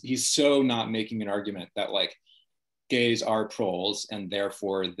so not making an argument that like gays are proles and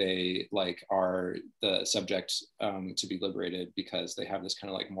therefore they like are the subject to be liberated because they have this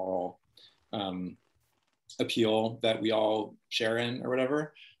kind of like moral appeal that we all share in or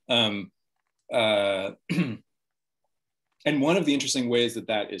whatever. And one of the interesting ways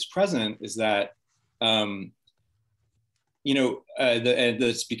that is present is that you know,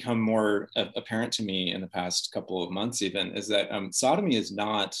 that's become more apparent to me in the past couple of months even, is that sodomy is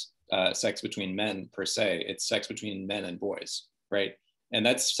not sex between men per se, it's sex between men and boys, right? And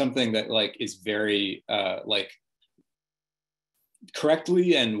that's something that like is very like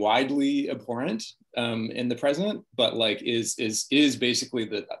correctly and widely abhorrent in the present, but like is basically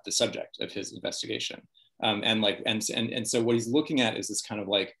the subject of his investigation. And so what he's looking at is this kind of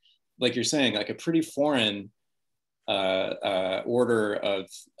like you're saying, like a pretty foreign order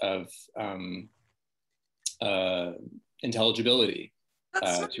of intelligibility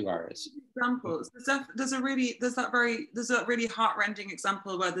to ours. Examples. There's that really heart-rending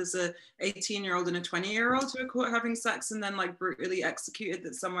example where there's a 18-year-old and a 20-year-old who are caught having sex and then like brutally executed.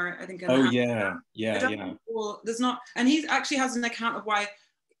 That's somewhere, I think. In Amsterdam. There's not, and he actually has an account of why.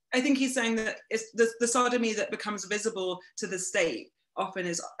 I think he's saying that it's the sodomy that becomes visible to the state often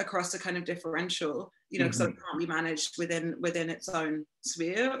is across a kind of differential, you know, because it can't be managed within its own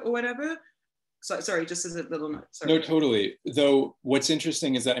sphere or whatever. So sorry, just as a little note. Sorry. No, totally. Though what's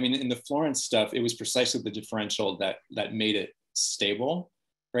interesting is that, I mean, in the Florence stuff, it was precisely the differential that made it stable,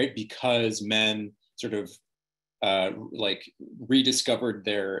 right? Because men sort of like rediscovered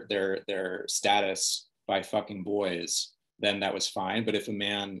their status by fucking boys, then that was fine. But if a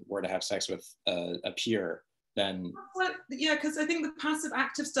man were to have sex with a peer, then. Well, yeah, because I think the passive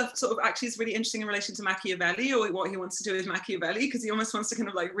active stuff sort of actually is really interesting in relation to Machiavelli, or what he wants to do with Machiavelli, because he almost wants to kind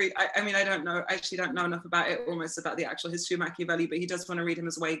of like read, I mean, I don't know enough about it, almost about the actual history of Machiavelli, but he does want to read him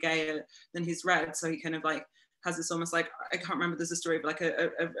as way gayer than he's read. So he kind of like has this almost like, I can't remember, there's a story of like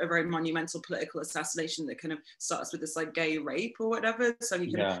a very monumental political assassination that kind of starts with this like gay rape or whatever. So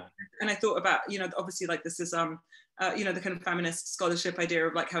he kind of, and I thought about, you know, obviously like this is, you know, the kind of feminist scholarship idea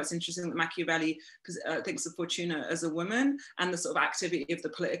of like how it's interesting that Machiavelli thinks of Fortuna as a woman, and the sort of activity of the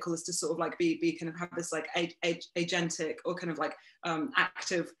political is to sort of like be kind of have this like agentic or kind of like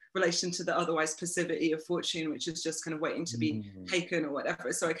active relation to the otherwise passivity of Fortune, which is just kind of waiting to be taken or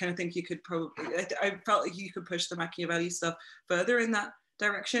whatever. So I kind of think you could probably, I felt like you could push the Machiavelli stuff further in that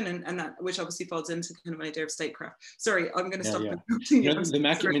direction, and that, which obviously falls into kind of an idea of statecraft. Sorry, I'm going to stop. You know, the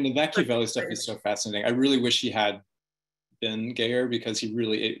Machiavelli stuff is so fascinating. I really wish he had been gayer, because he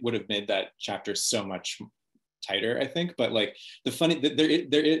really, it would have made that chapter so much tighter, I think. But like the funny,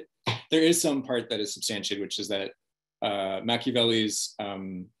 there is some part that is substantiated, which is that Machiavelli's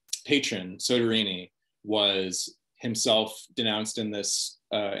patron Soderini was himself denounced in this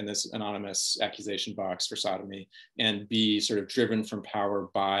anonymous accusation box for sodomy, and be sort of driven from power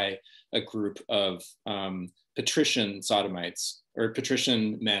by a group of patrician sodomites, or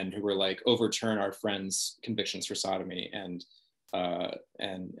patrician men, who were like, overturn our friend's convictions for sodomy, and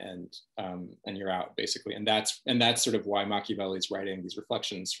you're out, basically. And that's sort of why Machiavelli's writing these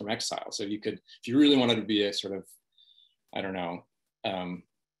reflections from exile. So you could, if you really wanted to be a sort of, I don't know,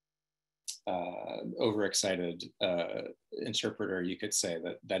 overexcited interpreter, you could say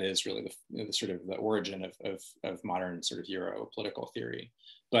that that is really the sort of the origin of modern sort of Euro political theory.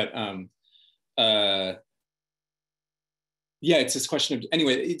 But yeah, it's this question of,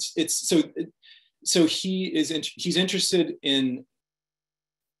 anyway, so he's interested in,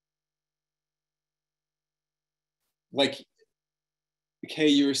 like, okay,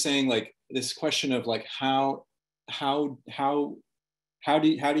 you were saying like this question of like how do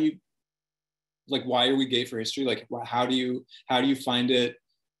you, like, why are we gay for history? Like, how do you find it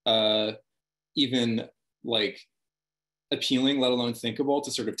even like appealing, let alone thinkable, to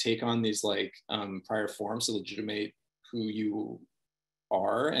sort of take on these like prior forms to legitimate who you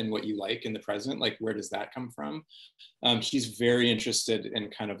are and what you like in the present? Like, where does that come from? He's very interested in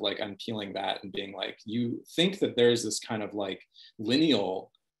kind of like unpeeling that and being like, you think that there's this kind of like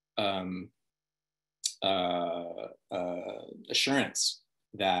lineal assurance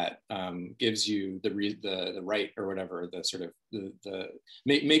that gives you the right, or whatever, the sort of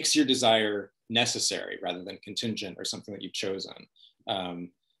makes your desire necessary rather than contingent, or something that you've chosen,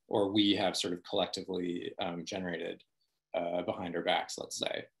 or we have sort of collectively generated behind our backs, let's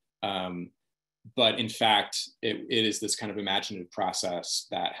say. But in fact, it is this kind of imaginative process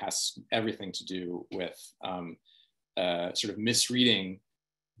that has everything to do with sort of misreading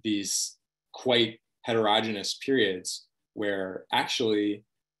these quite heterogeneous periods, where actually,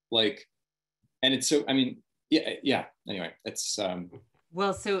 like, and it's so, I mean, yeah, anyway, it's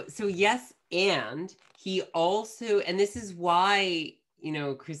well, so yes, and he also, and this is why, you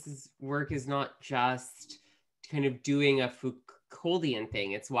know, Chris's work is not just kind of doing a Foucauldian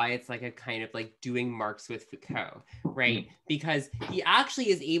thing. It's why it's like a kind of like doing Marx with Foucault, right? Because he actually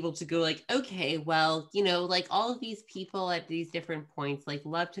is able to go like, okay, well, you know, like all of these people at these different points, like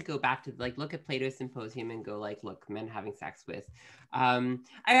love to go back to like, look at Plato's Symposium and go like, look, men having sex with. I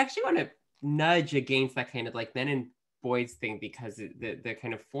actually want to nudge against that kind of like men and boys thing, because the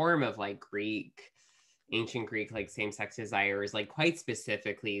kind of form of like ancient Greek, like same-sex desire is like quite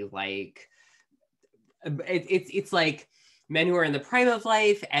specifically like, it's like men who are in the prime of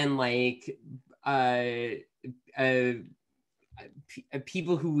life, and like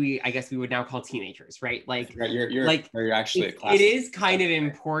people who I guess we would now call teenagers, right? Like, you're actually it is kind of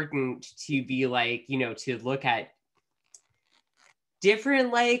important to be like, you know, to look at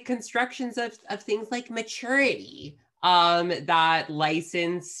different like constructions of things like maturity, that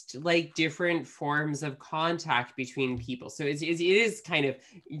licensed like different forms of contact between people. So it is kind of,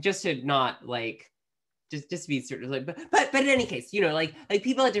 just to not like, just to be sort of like, but in any case, you know, like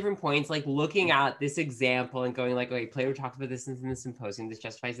people at different points, like looking at this example and going like, okay, Plato talked about this in the Symposium, this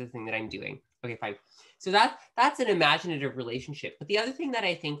justifies the thing that I'm doing. Okay, fine. So that's an imaginative relationship. But the other thing that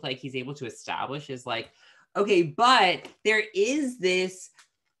I think like he's able to establish is like, okay, but there is this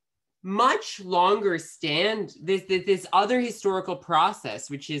much longer this other historical process,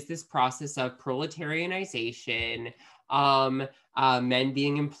 which is this process of proletarianization, men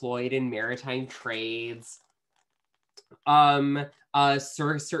being employed in maritime trades,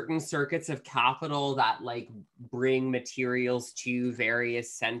 certain circuits of capital that like bring materials to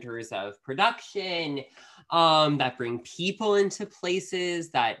various centers of production, that bring people into places,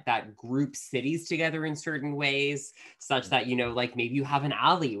 that group cities together in certain ways, such that, you know, like maybe you have an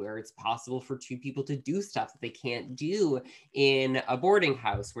alley where it's possible for two people to do stuff that they can't do in a boarding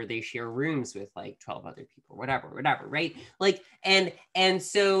house where they share rooms with like 12 other people, whatever, right? Like, and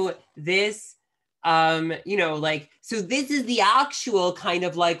so this, you know, like, so this is the actual kind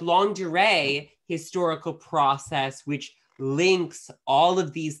of like longue durée historical process, which links all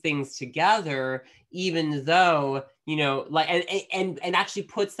of these things together, even though, you know, like, and actually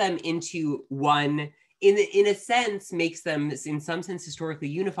puts them into one, in a sense, makes them in some sense historically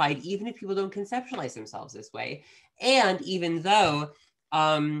unified, even if people don't conceptualize themselves this way. And even though,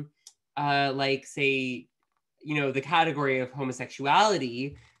 like, say, you know, the category of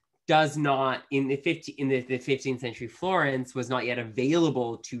homosexuality does not, in the 15th century Florence, was not yet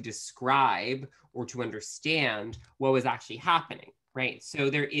available to describe or to understand what was actually happening, right? So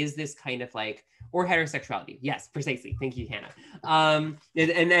there is this kind of like, or heterosexuality. Yes, precisely. Thank you, Hannah.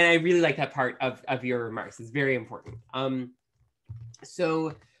 And I really like that part of your remarks. It's very important.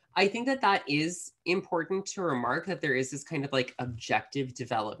 So I think that that is important to remark, that there is this kind of like objective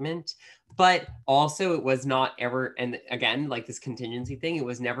development, but also it was not ever, and again, like this contingency thing, it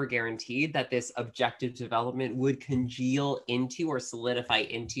was never guaranteed that this objective development would congeal into or solidify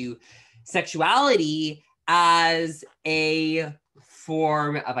into sexuality as a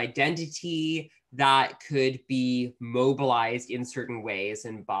form of identity that could be mobilized in certain ways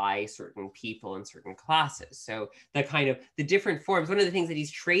and by certain people in certain classes. So the kind of the different forms, one of the things that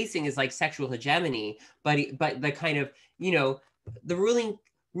he's tracing is like sexual hegemony, but the kind of, you know, the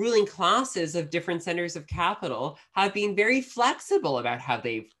ruling classes of different centers of capital have been very flexible about how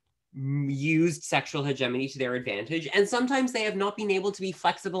they've used sexual hegemony to their advantage. And sometimes they have not been able to be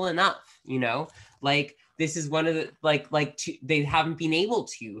flexible enough, you know, like this is one of the, they haven't been able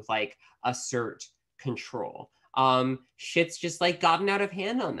to like assert control. Shit's just like gotten out of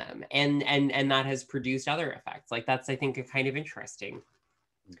hand on them, and that has produced other effects. Like that's, I think, a kind of interesting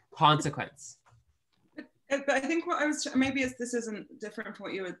consequence. But I think what I was maybe this isn't different from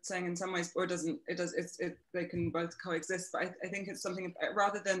what you were saying in some ways, or they can both coexist. But I think it's something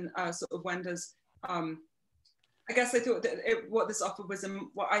rather than sort of when does I guess I thought that what this offered was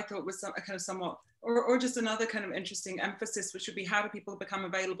what I thought was a kind of somewhat, or just another kind of interesting emphasis, which would be how do people become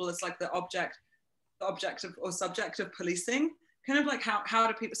available as like the object of or subject of policing, kind of like how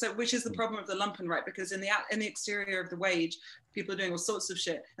do people, so which is the problem of the lumpen, right? Because in the exterior of the wage, people are doing all sorts of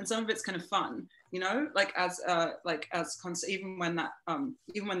shit, and some of it's kind of fun, you know, like as even when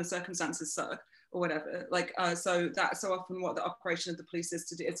the circumstances suck or whatever, like so that's so often what the operation of the police is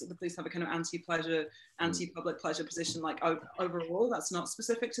to do. It's that the police have a kind of anti-pleasure, anti-public pleasure position, like overall. That's not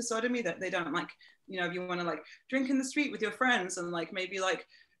specific to sodomy, that they don't like, you know, if you want to like drink in the street with your friends and like maybe like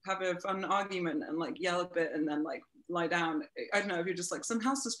have a fun argument and like yell a bit and then like lie down. I don't know, if you're just like some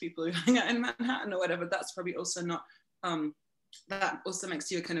houseless people who hang out in Manhattan or whatever, that's probably also not, that also makes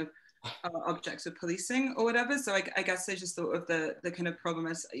you a kind of object of policing or whatever. So I guess I just thought of the kind of problem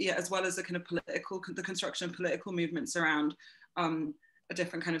as, yeah, as well as the kind of the construction of political movements around a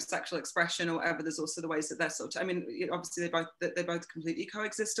different kind of sexual expression or whatever. There's also the ways that they're sort of, I mean, obviously they both completely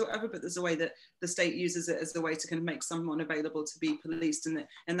coexist or whatever, but there's a way that the state uses it as a way to kind of make someone available to be policed, and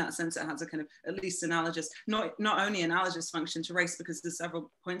in that sense it has a kind of at least analogous, not only analogous function to race, because there's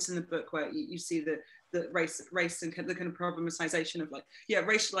several points in the book where you see the race and the kind of problematization of like, yeah,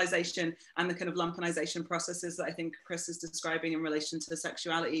 racialization and the kind of lumpenization processes that I think Chris is describing in relation to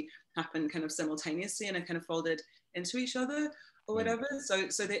sexuality happen kind of simultaneously and are kind of folded into each other or whatever. So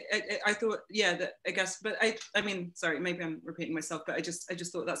I thought, yeah, that I guess, but I mean, sorry, maybe I'm repeating myself, but I just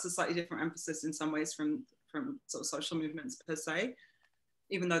thought that's a slightly different emphasis in some ways from sort of social movements per se,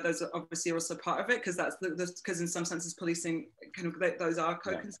 even though those are obviously also part of it, because that's because in some senses policing kind of, those are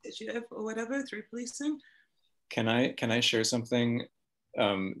co-constitutive or whatever through policing. Can I share something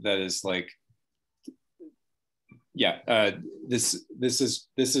that is like, yeah, this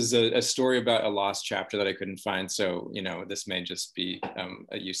is a story about a lost chapter that I couldn't find. So, you know, this may just be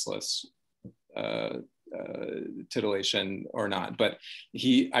a useless titillation or not. But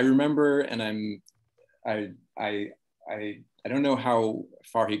I remember, and I don't know how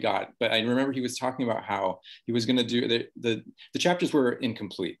far he got, but I remember he was talking about how he was going to do the chapters were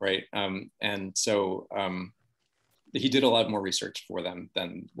incomplete, right? And so he did a lot more research for them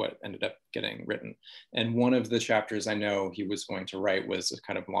than what ended up getting written. And one of the chapters I know he was going to write was a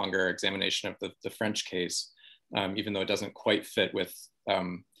kind of longer examination of the French case, even though it doesn't quite fit with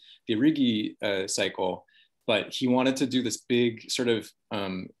the Arrighi cycle. but he wanted to do this big sort of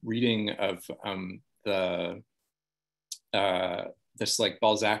reading of this like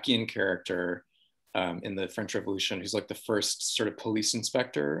Balzacian character in the French Revolution, who's like the first sort of police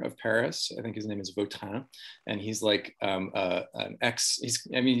inspector of Paris. I think his name is Vautrin, and he's like an ex.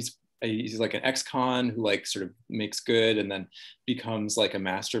 He's like an ex-con who like sort of makes good and then becomes like a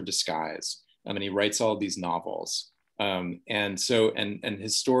master of disguise. And he writes all of these novels. And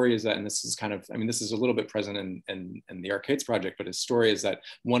his story is that, and this is kind of, I mean, this is a little bit present in the Arcades project, but his story is that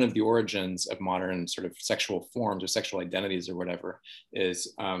one of the origins of modern sort of sexual forms or sexual identities or whatever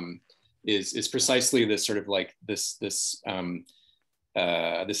is precisely this sort of like this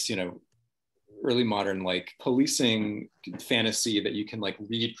you know, early modern like policing fantasy that you can like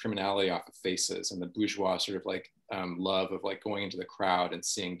read criminality off of faces, and the bourgeois sort of like love of like going into the crowd and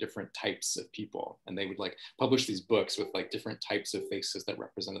seeing different types of people, and they would like publish these books with like different types of faces that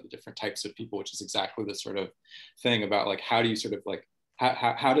represented the different types of people, which is exactly the sort of thing about like how do you sort of like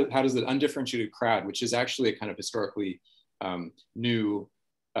how does the undifferentiated crowd, which is actually a kind of historically new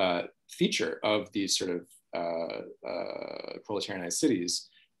feature of these sort of proletarianized cities,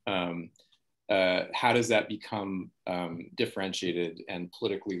 how does that become differentiated and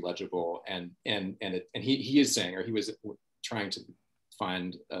politically legible? And he is saying, or he was trying to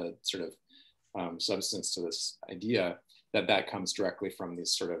find a sort of substance to this idea that comes directly from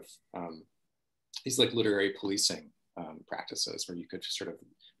these sort of these like literary policing practices, where you could sort of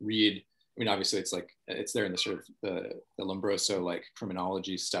read. I mean, obviously, it's like it's there in the sort of the Lombroso like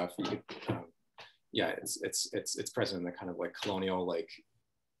criminology stuff. You could, yeah, it's present in the kind of like colonial like,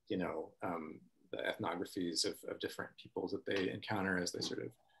 you know, the ethnographies of different peoples that they encounter as they sort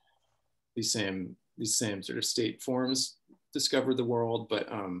of these same sort of state forms discover the world, but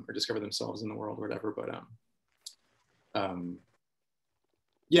or discover themselves in the world or whatever. But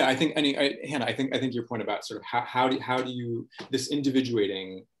yeah, I think Hannah, I think your point about sort of how do you this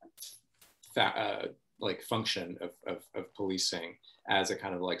individuating like function of policing as a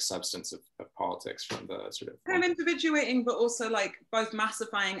kind of like substance of politics from the sort of kind of individuating, but also like both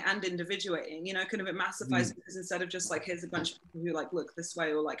massifying and individuating, you know, kind of it massifies because instead of just like here's a bunch of people who like look this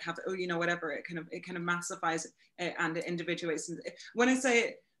way or like have, oh, you know, whatever, it kind of massifies it and it individuates. And when I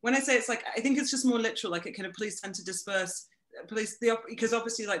say it's like, I think it's just more literal, like it kind of police tend to disperse because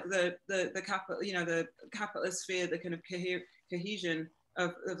obviously like the capital, you know, the capitalist sphere, the kind of cohesion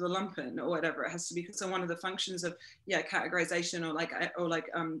of the lumpen or whatever it has to be. So one of the functions of categorization or like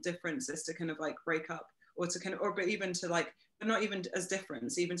difference is to kind of like break up or to kind of, or but even to like, but not even as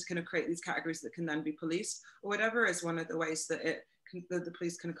difference, even to kind of create these categories that can then be policed or whatever is one of the ways that the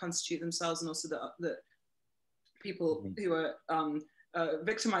police can constitute themselves, and also that people who are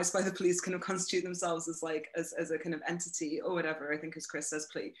victimized by the police kind of constitute themselves as like as a kind of entity or whatever. I think, as Chris says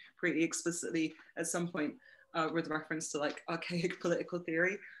pretty explicitly at some point, with reference to like archaic political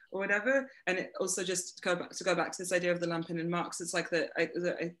theory or whatever. And it also just to go back to this idea of the lumpen in Marx, it's like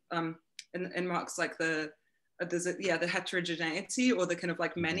in Marx, like the heterogeneity or the kind of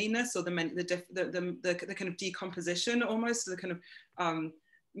like manyness or the kind of decomposition almost, the kind of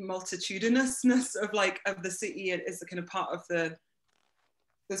multitudinousness of the city is the kind of part of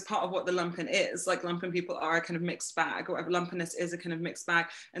there's part of what the lumpen is. Like lumpen people are a kind of mixed bag, or whatever. Lumpenness is a kind of mixed bag.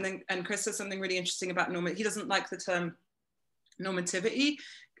 And Chris says something really interesting about he doesn't like the term normativity.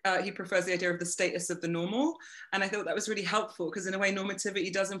 He prefers the idea of the status of the normal. And I thought that was really helpful, because in a way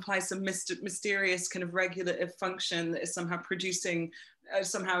normativity does imply some mysterious kind of regulative function that is somehow producing,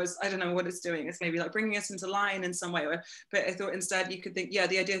 somehow is, I don't know what it's doing. It's maybe like bringing us into line in some way. But I thought instead you could think, the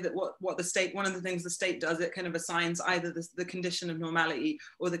idea that what the state, one of the things the state does, it kind of assigns either the condition of normality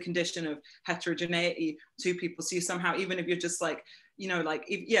or the condition of heterogeneity to people. So you somehow, even if you're just like, you know, like,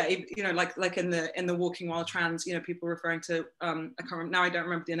 you know, like in the Walking While Trans, you know, people referring to, I don't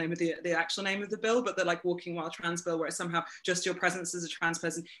remember the name of the actual name of the bill, but the like Walking While Trans bill, where it's somehow just your presence as a trans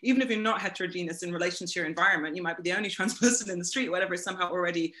person, even if you're not heterogeneous in relation to your environment, you might be the only trans person in the street, whatever, it somehow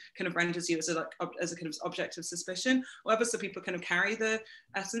already kind of renders you as a kind of object of suspicion, whatever. So people kind of carry the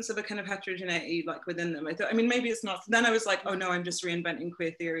essence of a kind of heterogeneity like within them. I mean, maybe it's not. Then I was like, oh no, I'm just reinventing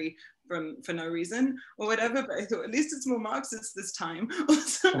queer theory for no reason or whatever, but I thought at least it's more Marxist this time.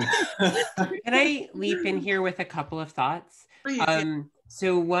 Can I leap in here with a couple of thoughts?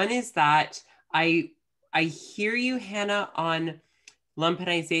 So one is that I hear you, Hannah, on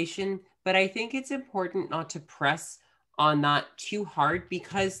lumpenization, but I think it's important not to press on that too hard,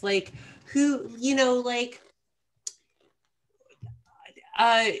 because like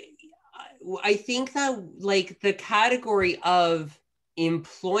I think that like the category of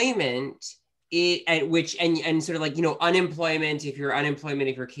employment and sort of like, you know, unemployment, if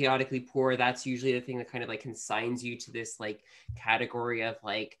you're chaotically poor, that's usually the thing that kind of like consigns you to this like category of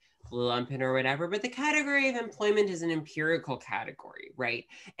like lumpen or whatever. But the category of employment is an empirical category, right?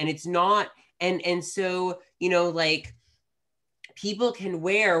 And it's not, and so, you know, like people can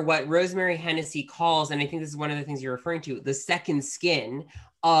wear what Rosemary Hennessy calls, and I think this is one of the things you're referring to, the second skin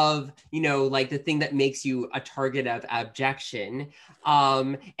of, you know, like the thing that makes you a target of abjection.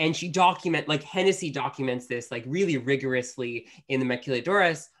 And Hennessy documents this like really rigorously in the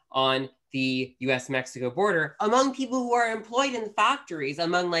Maquiladoras on the US-Mexico border among people who are employed in factories,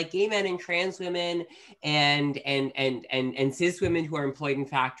 among like gay men and trans women and cis women who are employed in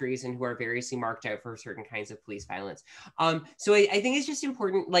factories and who are variously marked out for certain kinds of police violence. So I think it's just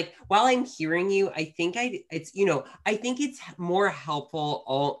important, like, while I'm hearing you, I think it's more helpful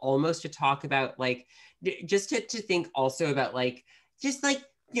almost to talk about like, just to think also about like, just like,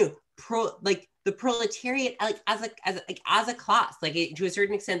 you know, the proletariat, like as a class, like to a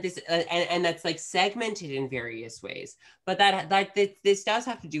certain extent, this and that's like segmented in various ways. But this does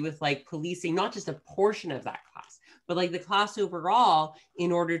have to do with like policing, not just a portion of that class, but like the class overall,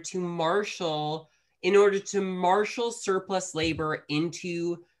 in order to marshal surplus labor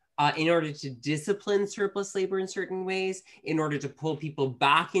into. In order to discipline surplus labor in certain ways, in order to pull people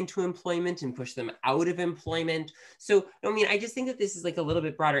back into employment and push them out of employment. So, I mean, I just think that this is like a little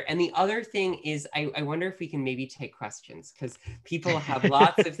bit broader. And the other thing is, I wonder if we can maybe take questions, because people have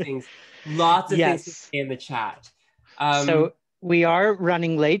lots of things, things to say in the chat. So we are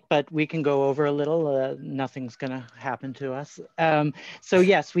running late, but we can go over a little. Nothing's going to happen to us. So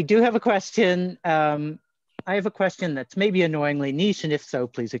yes, we do have a question. I have a question that's maybe annoyingly niche, and if so,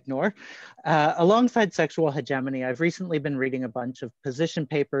 please ignore. Alongside Sexual Hegemony, I've recently been reading a bunch of position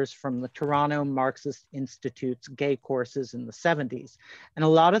papers from the Toronto Marxist Institute's gay courses in the 70s. And a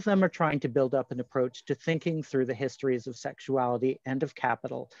lot of them are trying to build up an approach to thinking through the histories of sexuality and of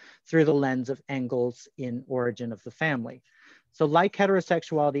capital through the lens of Engels in Origin of the Family. So like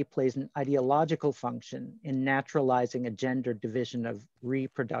heterosexuality plays an ideological function in naturalizing a gender division of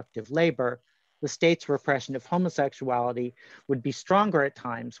reproductive labor, the state's repression of homosexuality would be stronger at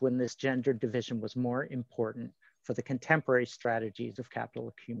times when this gender division was more important for the contemporary strategies of capital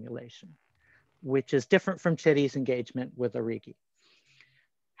accumulation, which is different from Chitty's engagement with Origi.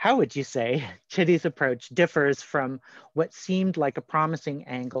 How would you say Chitty's approach differs from what seemed like a promising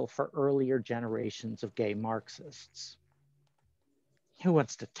angle for earlier generations of gay Marxists? Who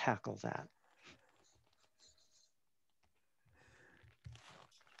wants to tackle that?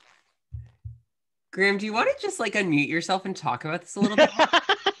 Graham, do you want to just like unmute yourself and talk about this a little bit?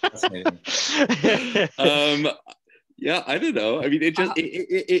 Yeah, I don't know. I mean,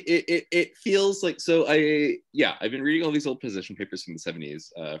 it feels like, so I've been reading all these old position papers from the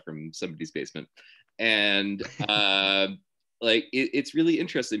 70s, from somebody's basement, and like it's really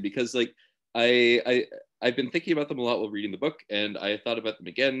interesting because like I've been thinking about them a lot while reading the book, and I thought about them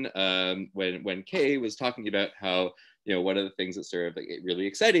again when Kay was talking about how, you know, one of the things that's sort of like really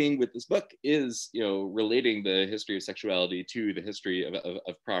exciting with this book is, you know, relating the history of sexuality to the history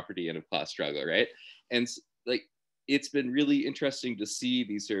of property and of class struggle, right? And like, it's been really interesting to see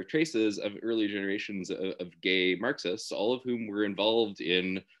these sort of traces of early generations of gay Marxists, all of whom were involved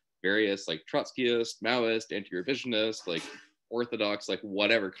in various like Trotskyist, Maoist, anti-revisionist, like orthodox, like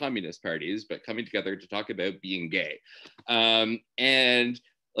whatever communist parties, but coming together to talk about being gay. And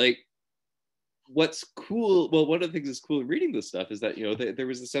like, what's cool, well, one of the things that's cool in reading this stuff is that, you know, there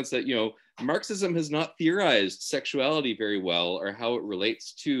was a sense that, you know, Marxism has not theorized sexuality very well, or how it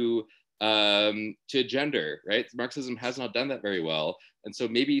relates to gender, right? Marxism has not done that very well. And so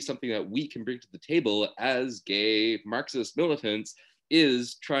maybe something that we can bring to the table as gay Marxist militants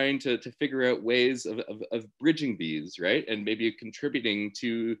is trying to figure out ways of bridging these, right? And maybe contributing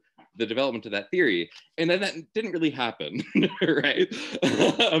to the development of that theory. And then that didn't really happen, right?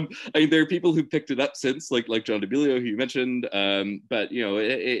 I mean, there are people who picked it up since, like John D'Amelio, who you mentioned, but you know,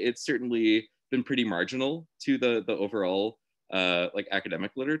 it's certainly been pretty marginal to the overall like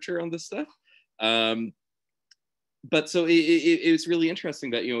academic literature on this stuff. But so it's really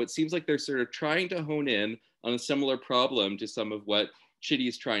interesting that, you know, it seems like they're sort of trying to hone in on a similar problem to some of what Chitty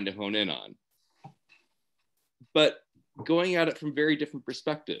is trying to hone in on, but going at it from very different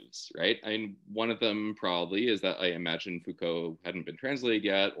perspectives, right? I mean, one of them probably is that I imagine Foucault hadn't been translated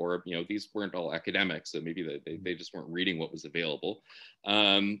yet, or, you know, these weren't all academics, so maybe they just weren't reading what was available.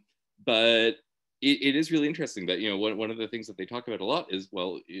 But it is really interesting that, you know, one of the things that they talk about a lot is,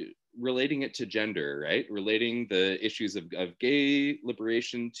 well, relating it to gender, right? Relating the issues of gay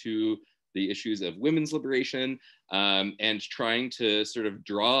liberation to the issues of women's liberation, and trying to sort of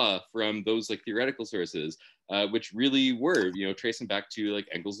draw from those like theoretical sources, which really were, you know, tracing back to like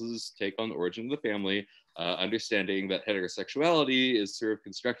Engels's take on the origin of the family, understanding that heterosexuality is sort of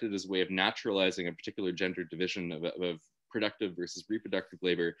constructed as a way of naturalizing a particular gender division of productive versus reproductive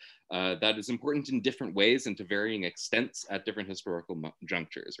labor that is important in different ways and to varying extents at different historical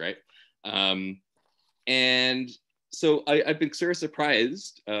junctures, right? And so I've been sort of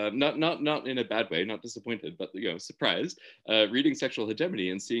surprised, not in a bad way, not disappointed, but, you know, surprised, reading Sexual Hegemony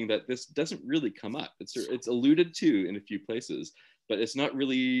and seeing that this doesn't really come up. It's alluded to in a few places, but it's not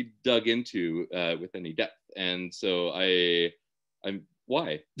really dug into with any depth. And so I'm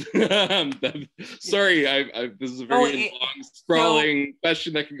why? Sorry, this is a very long, sprawling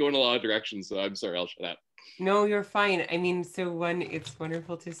question that can go in a lot of directions. So I'm sorry, I'll shut up. No, you're fine. I mean, so it's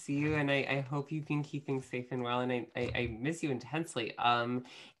wonderful to see you, and I hope you've been keeping safe and well, and I miss you intensely. And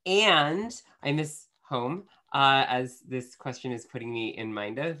I miss home, as this question is putting me in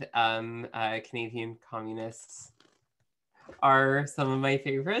mind of. Canadian communists are some of my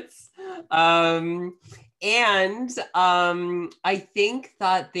favorites. I think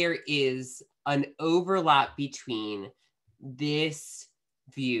that there is an overlap between this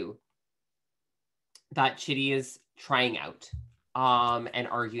view that Chitty is trying out and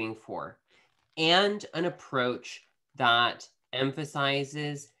arguing for, and an approach that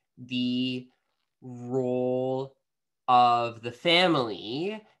emphasizes the role of the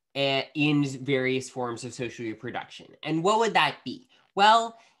family in various forms of social reproduction. And what would that be?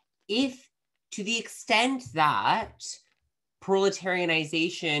 Well, if to the extent that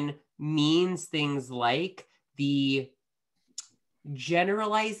proletarianization means things like the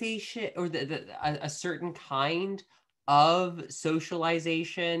generalization or a certain kind of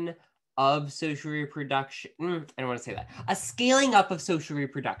socialization of social reproduction, I don't want to say that, a scaling up of social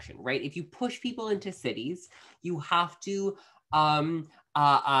reproduction, right? If you push people into cities, you have to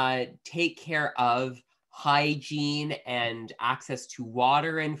take care of hygiene and access to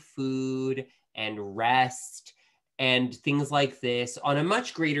water and food and rest and things like this on a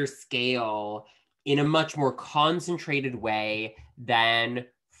much greater scale, in a much more concentrated way than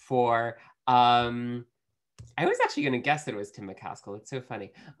for, I was actually going to guess that it was Tim McCaskill. It's so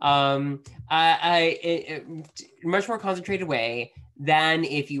funny. Much more concentrated way than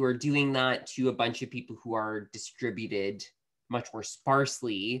if you were doing that to a bunch of people who are distributed much more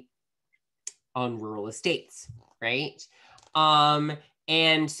sparsely on rural estates, right?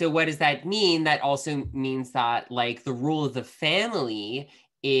 And so what does that mean? That also means that like the role of the family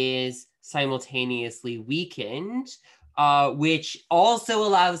is simultaneously weakened, which also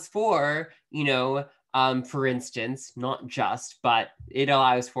allows for, you know, for instance, not just, but it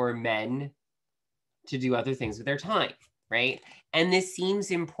allows for men to do other things with their time, right? And this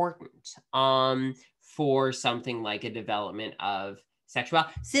seems important for something like a development of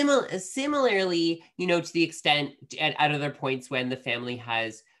sexuality. Similarly, you know, to the extent at other points when the family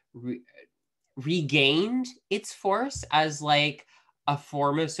has regained its force as like a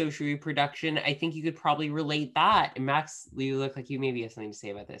form of social reproduction, I think you could probably relate that. And Max, you look like you maybe have something to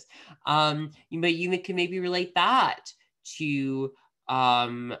say about this. But you can maybe relate that to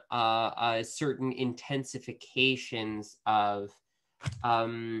certain intensifications of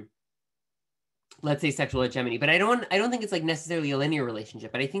let's say sexual hegemony. But I don't think it's like necessarily a linear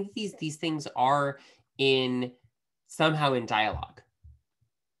relationship, but I think these things are somehow in dialogue.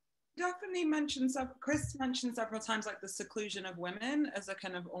 Definitely Chris mentioned several times like the seclusion of women as a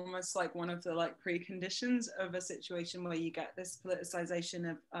kind of almost like one of the like preconditions of a situation where you get this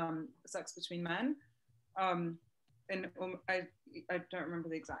politicization of sex between men. And I don't remember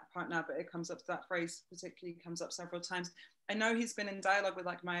the exact part now, but it comes up, that phrase particularly comes up several times. I know he's been in dialogue with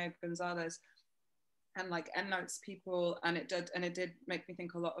like Maya Gonzalez and like endnotes people, and it did make me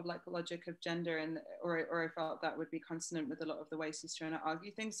think a lot of like the logic of gender, and or I felt that would be consonant with a lot of the ways he's trying to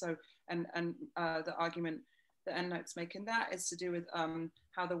argue things. So and the argument that endnotes make in that is to do with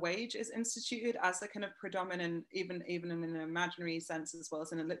how the wage is instituted as a kind of predominant, even in an imaginary sense as well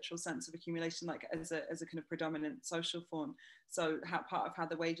as in a literal sense of accumulation, like as a kind of predominant social form. So part of how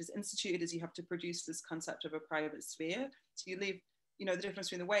the wage is instituted is you have to produce this concept of a private sphere. So you leave, you know, the difference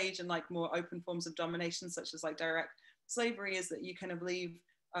between the wage and like more open forms of domination, such as like direct slavery, is that you kind of leave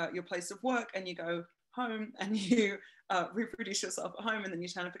your place of work and you go home and you reproduce yourself at home, and then you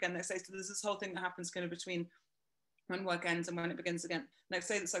turn up again next day. So there's this whole thing that happens kind of between when work ends and when it begins again next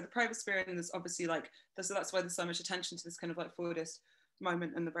day. That's like the private sphere, and there's obviously like, so that's why there's so much attention to this kind of like Fordist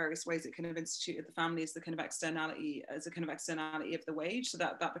moment and the various ways it kind of instituted the family as the kind of externality, of the wage. So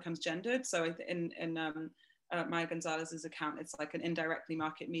that becomes gendered. So in Maya Gonzalez's account, it's like an indirectly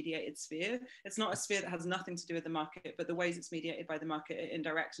market mediated sphere. It's not a sphere that has nothing to do with the market, but the ways it's mediated by the market are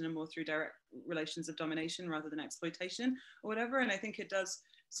indirect and are more through direct relations of domination rather than exploitation or whatever. And I think it does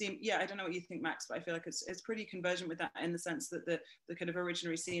seem, yeah, I don't know what you think, Max, but I feel like it's pretty convergent with that, in the sense that the kind of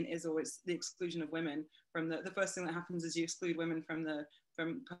originary scene is always the exclusion of women from the first thing that happens is you exclude women from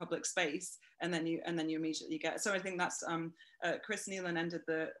public space, and then you immediately get. So I think that's Chris Nealon ended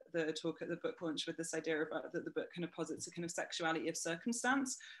the talk at the book launch with this idea about that the book kind of posits a kind of sexuality of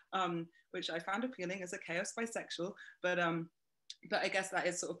circumstance, which I found appealing as a chaos bisexual, but I guess that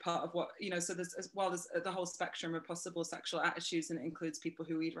is sort of part of what, you know, so there's, as well as the whole spectrum of possible sexual attitudes, and it includes people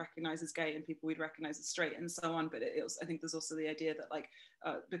who we'd recognize as gay and people we'd recognize as straight and so on. But I think there's also the idea that, like,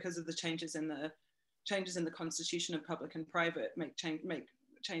 because of the changes in the constitution of public and private, make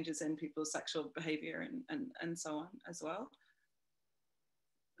changes in people's sexual behavior and so on as well.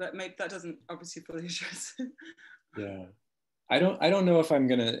 But maybe that doesn't obviously fully address it. Yeah. I don't know if I'm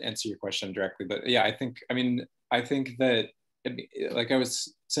going to answer your question directly, but yeah, I think that, like I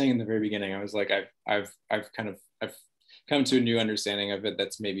was saying in the very beginning, I was like, I've come to a new understanding of it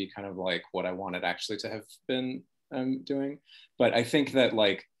that's maybe kind of like what I wanted actually to have been doing. But I think that,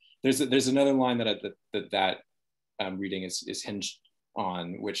 like, there's another line that reading is hinged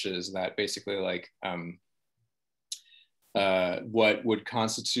on, which is that basically, like, what would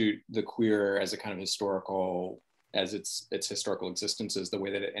constitute the queer as a kind of historical, as its historical existence, is the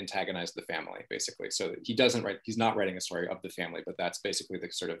way that it antagonized the family, basically. So he's not writing a story of the family, but that's basically the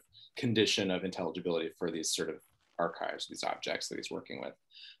sort of condition of intelligibility for these sort of archives, these objects that he's working with.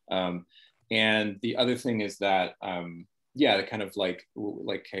 And the other thing is that, the kind of like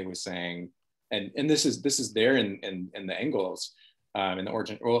Kay was saying, and this is there in the Engels, in the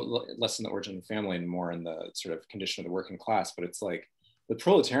origin, or less in the origin of the family and more in the sort of condition of the working class, but it's like the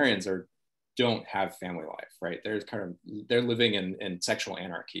proletarians don't have family life, right? They're living in sexual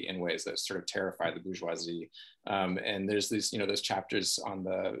anarchy in ways that sort of terrify the bourgeoisie. And there's these, those chapters on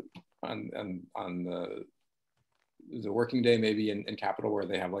the working day, maybe in Capital, where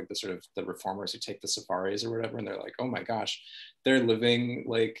they have like the reformers who take the safaris or whatever, and they're like, oh my gosh, they're living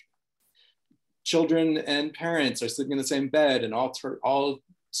like children and parents are sleeping in the same bed, and all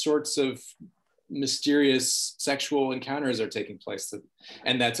sorts of mysterious sexual encounters are taking place.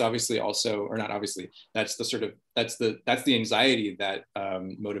 And that's obviously also, or not obviously, that's the anxiety that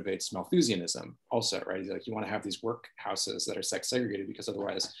motivates Malthusianism also, right? Like, you want to have these workhouses that are sex segregated, because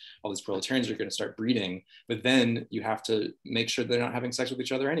otherwise all these proletarians are going to start breeding, but then you have to make sure they're not having sex with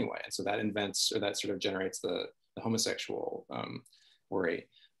each other anyway. And so that invents, or that sort of generates the homosexual worry.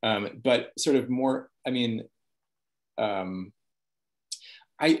 But sort of more,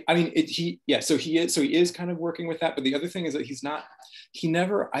 so he is kind of working with that. But the other thing is that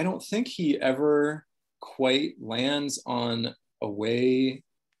I don't think he ever quite lands on a way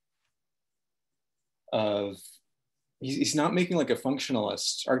of, he's not making like a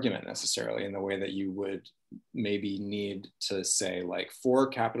functionalist argument necessarily, in the way that you would maybe need to say, like, for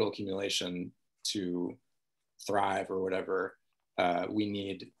capital accumulation to thrive or whatever, we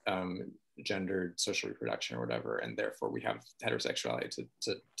need gendered social reproduction or whatever, and therefore we have heterosexuality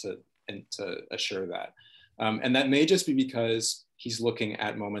to assure that. And that may just be because he's looking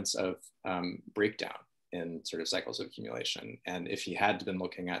at moments of breakdown in sort of cycles of accumulation. And if he had been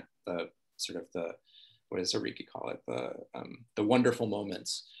looking at the what does Ariki call it, the wonderful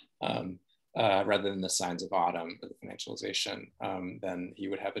moments, rather than the signs of autumn or the financialization, then he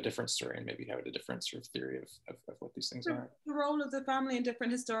would have a different story, and maybe have a different sort of theory of what these things are. The role of the family in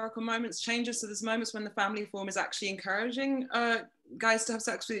different historical moments changes. So there's moments when the family form is actually encouraging guys to have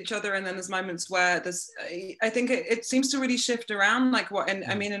sex with each other, and then there's moments where I think it seems to really shift around, like what, and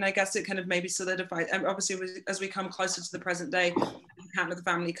I guess it kind of maybe solidifies, and obviously as we come closer to the present day, the account of the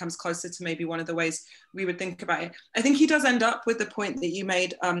family comes closer to maybe one of the ways we would think about it. I think he does end up with the point that you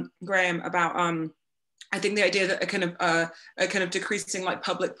made, Graham, about I think the idea that a kind of decreasing like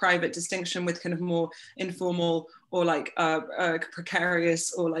public-private distinction with kind of more informal or like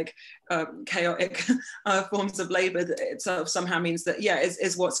precarious or like chaotic forms of labor, that itself somehow means that,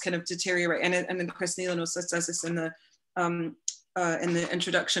 is what's kind of deteriorate. And then Chris Nealon also says this in the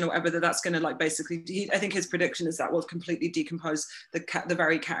introduction or whatever, that's going to like basically, I think his prediction is that will completely decompose the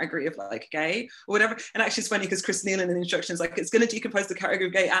very category of like gay or whatever. And actually it's funny because Chris Nealon in the introduction is like, it's going to decompose the category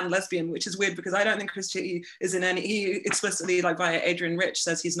of gay and lesbian, which is weird because I don't think Chris Chitty is in any, he explicitly, like via Adrian Rich,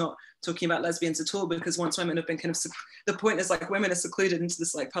 says he's not talking about lesbians at all, because once women have been kind of, the point is like women are secluded into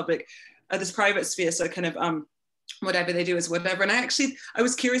this like public, this private sphere. So kind of, whatever they do is whatever. And I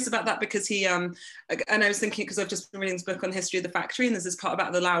was curious about that because he, and I was thinking, because I've just been reading this book on the history of the factory, and there's this part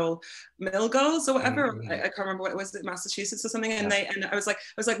about the Lowell mill girls or whatever. I can't remember what it was, Massachusetts or something. And I was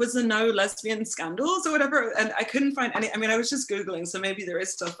like, was there no lesbian scandals or whatever? And I couldn't find any. I mean, I was just Googling, so maybe there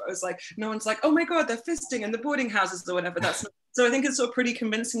is stuff. I was like, no one's like, oh my God, they're fisting in the boarding houses or whatever. That's not. So I think it's sort of pretty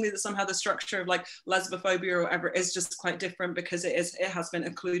convincingly that somehow the structure of like lesbophobia or whatever is just quite different, because it has been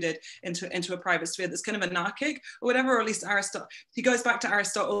included into a private sphere that's kind of anarchic or whatever, or at least Aristotle. He goes back to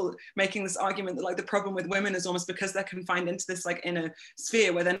Aristotle making this argument that like the problem with women is almost because they're confined into this like inner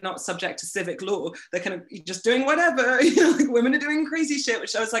sphere where they're not subject to civic law. They're kind of just doing whatever, you know, like women are doing crazy shit,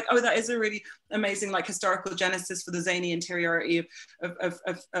 which I was like, oh, that is a really amazing like historical genesis for the zany interiority of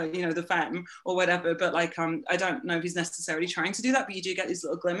you know, the femme or whatever. But like I don't know if he's necessarily trying to do that, but you do get these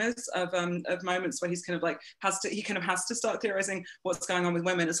little glimmers of moments where he's kind of like has to start theorizing what's going on with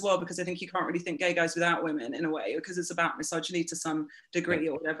women as well, because I think you can't really think gay guys without women in a way, because it's about misogyny to some degree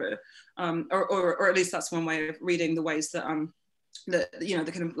or whatever, or at least that's one way of reading the ways that that, you know,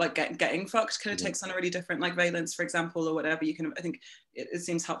 the kind of like getting fucked kind of takes on a really different like valence, for example, or whatever. You can, I think it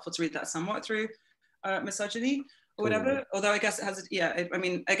seems helpful to read that somewhat through misogyny or whatever, although I guess it has, I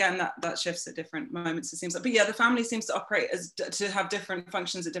mean, again, that shifts at different moments, it seems like. But yeah, the family seems to operate as to have different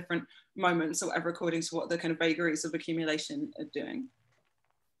functions at different moments or whatever, according to what the kind of vagaries of accumulation are doing.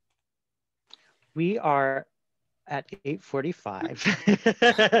 We are at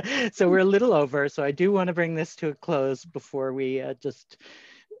 8:45, so we're a little over, so I do want to bring this to a close before we just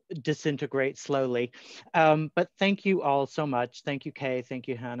disintegrate slowly. But thank you all so much. Thank you, Kay. Thank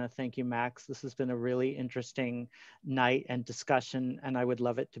you, Hannah. Thank you, Max. This has been a really interesting night and discussion, and I would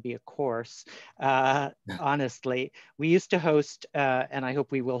love it to be a course. Honestly, we used to host, and I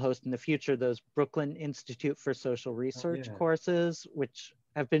hope we will host in the future, those Brooklyn Institute for Social Research courses, which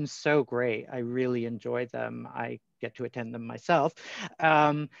have been so great. I really enjoy them. I get to attend them myself.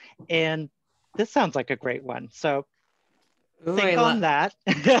 And this sounds like a great one. So think on that.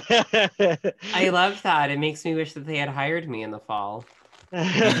 I love that. It makes me wish that they had hired me in the fall.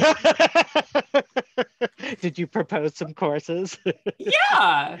 Did you propose some courses?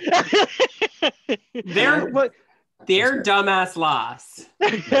 Yeah. Their dumbass loss.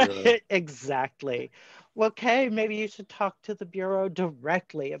 Exactly. Well, Kay, maybe you should talk to the Bureau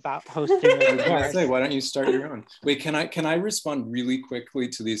directly about hosting a course. Why don't you start your own? Wait, can I respond really quickly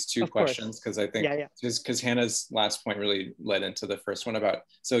to these two questions? Because I think just because Hannah's last point really led into the first one about,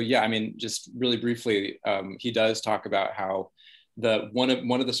 so yeah, I mean, just really briefly, he does talk about how one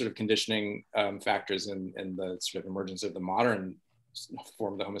of the sort of conditioning factors in the sort of emergence of the modern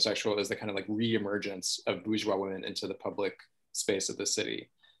form of the homosexual is the kind of like re-emergence of bourgeois women into the public space of the city.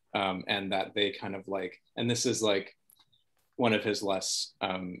 And that they kind of like, and this is like one of his less,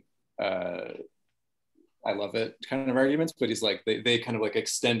 I love it kind of arguments, but he's like, they kind of like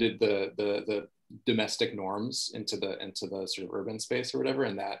extended the domestic norms into the sort of urban space or whatever,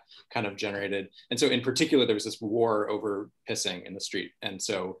 and that kind of generated, and so in particular, there was this war over pissing in the street. And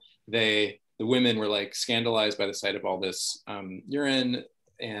so the women were like scandalized by the sight of all this urine.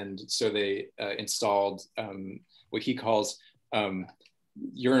 And so they installed what he calls,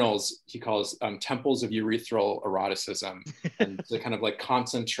 urinals, he calls temples of urethral eroticism, and to kind of like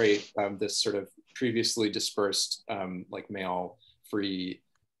concentrate this sort of previously dispersed like male free,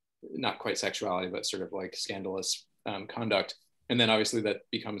 not quite sexuality, but sort of like scandalous conduct. And then obviously that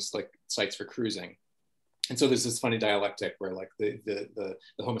becomes like sites for cruising. And so there's this funny dialectic where like the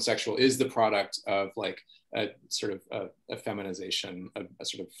homosexual is the product of like a sort of a feminization, a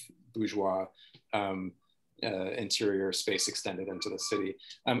sort of bourgeois interior space extended into the city.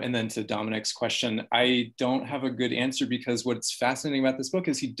 And then to Dominic's question, I don't have a good answer, because what's fascinating about this book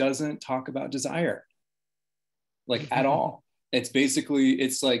is he doesn't talk about desire, like at all. It's basically,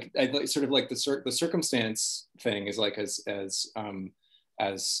 it's like sort of like the circumstance thing is like as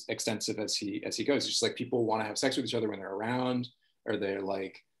extensive as he goes. It's just like people want to have sex with each other when they're around, or they're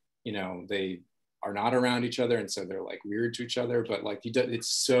like, you know, they are not around each other, and so they're like weird to each other. But like it's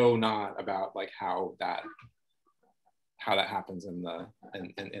so not about like how that happens in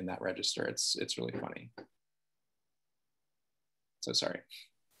that register. It's really funny. So sorry.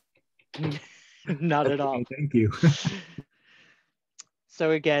 Not at all. Thank you.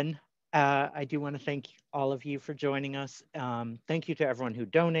 So again, I do want to thank all of you for joining us. Thank you to everyone who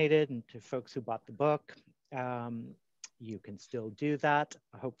donated and to folks who bought the book. You can still do that.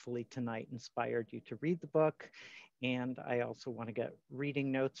 Hopefully tonight inspired you to read the book. And I also want to get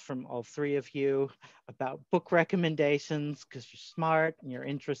reading notes from all three of you about book recommendations, because you're smart and you're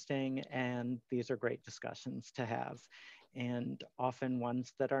interesting, and these are great discussions to have, and often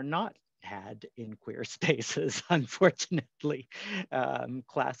ones that are not had in queer spaces, unfortunately.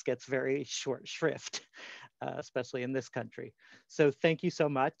 Class gets very short shrift, especially in this country. So thank you so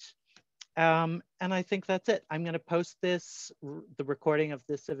much. And I think that's it. I'm going to post this, the recording of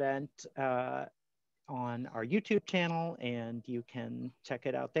this event, on our YouTube channel, and you can check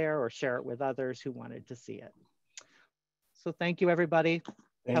it out there or share it with others who wanted to see it. So thank you, everybody.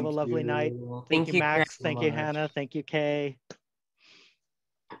 Have a lovely night. Thank you, Max. Thank you, Hannah. Thank you, Kay.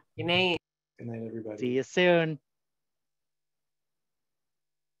 Good night. Good night, everybody. See you soon.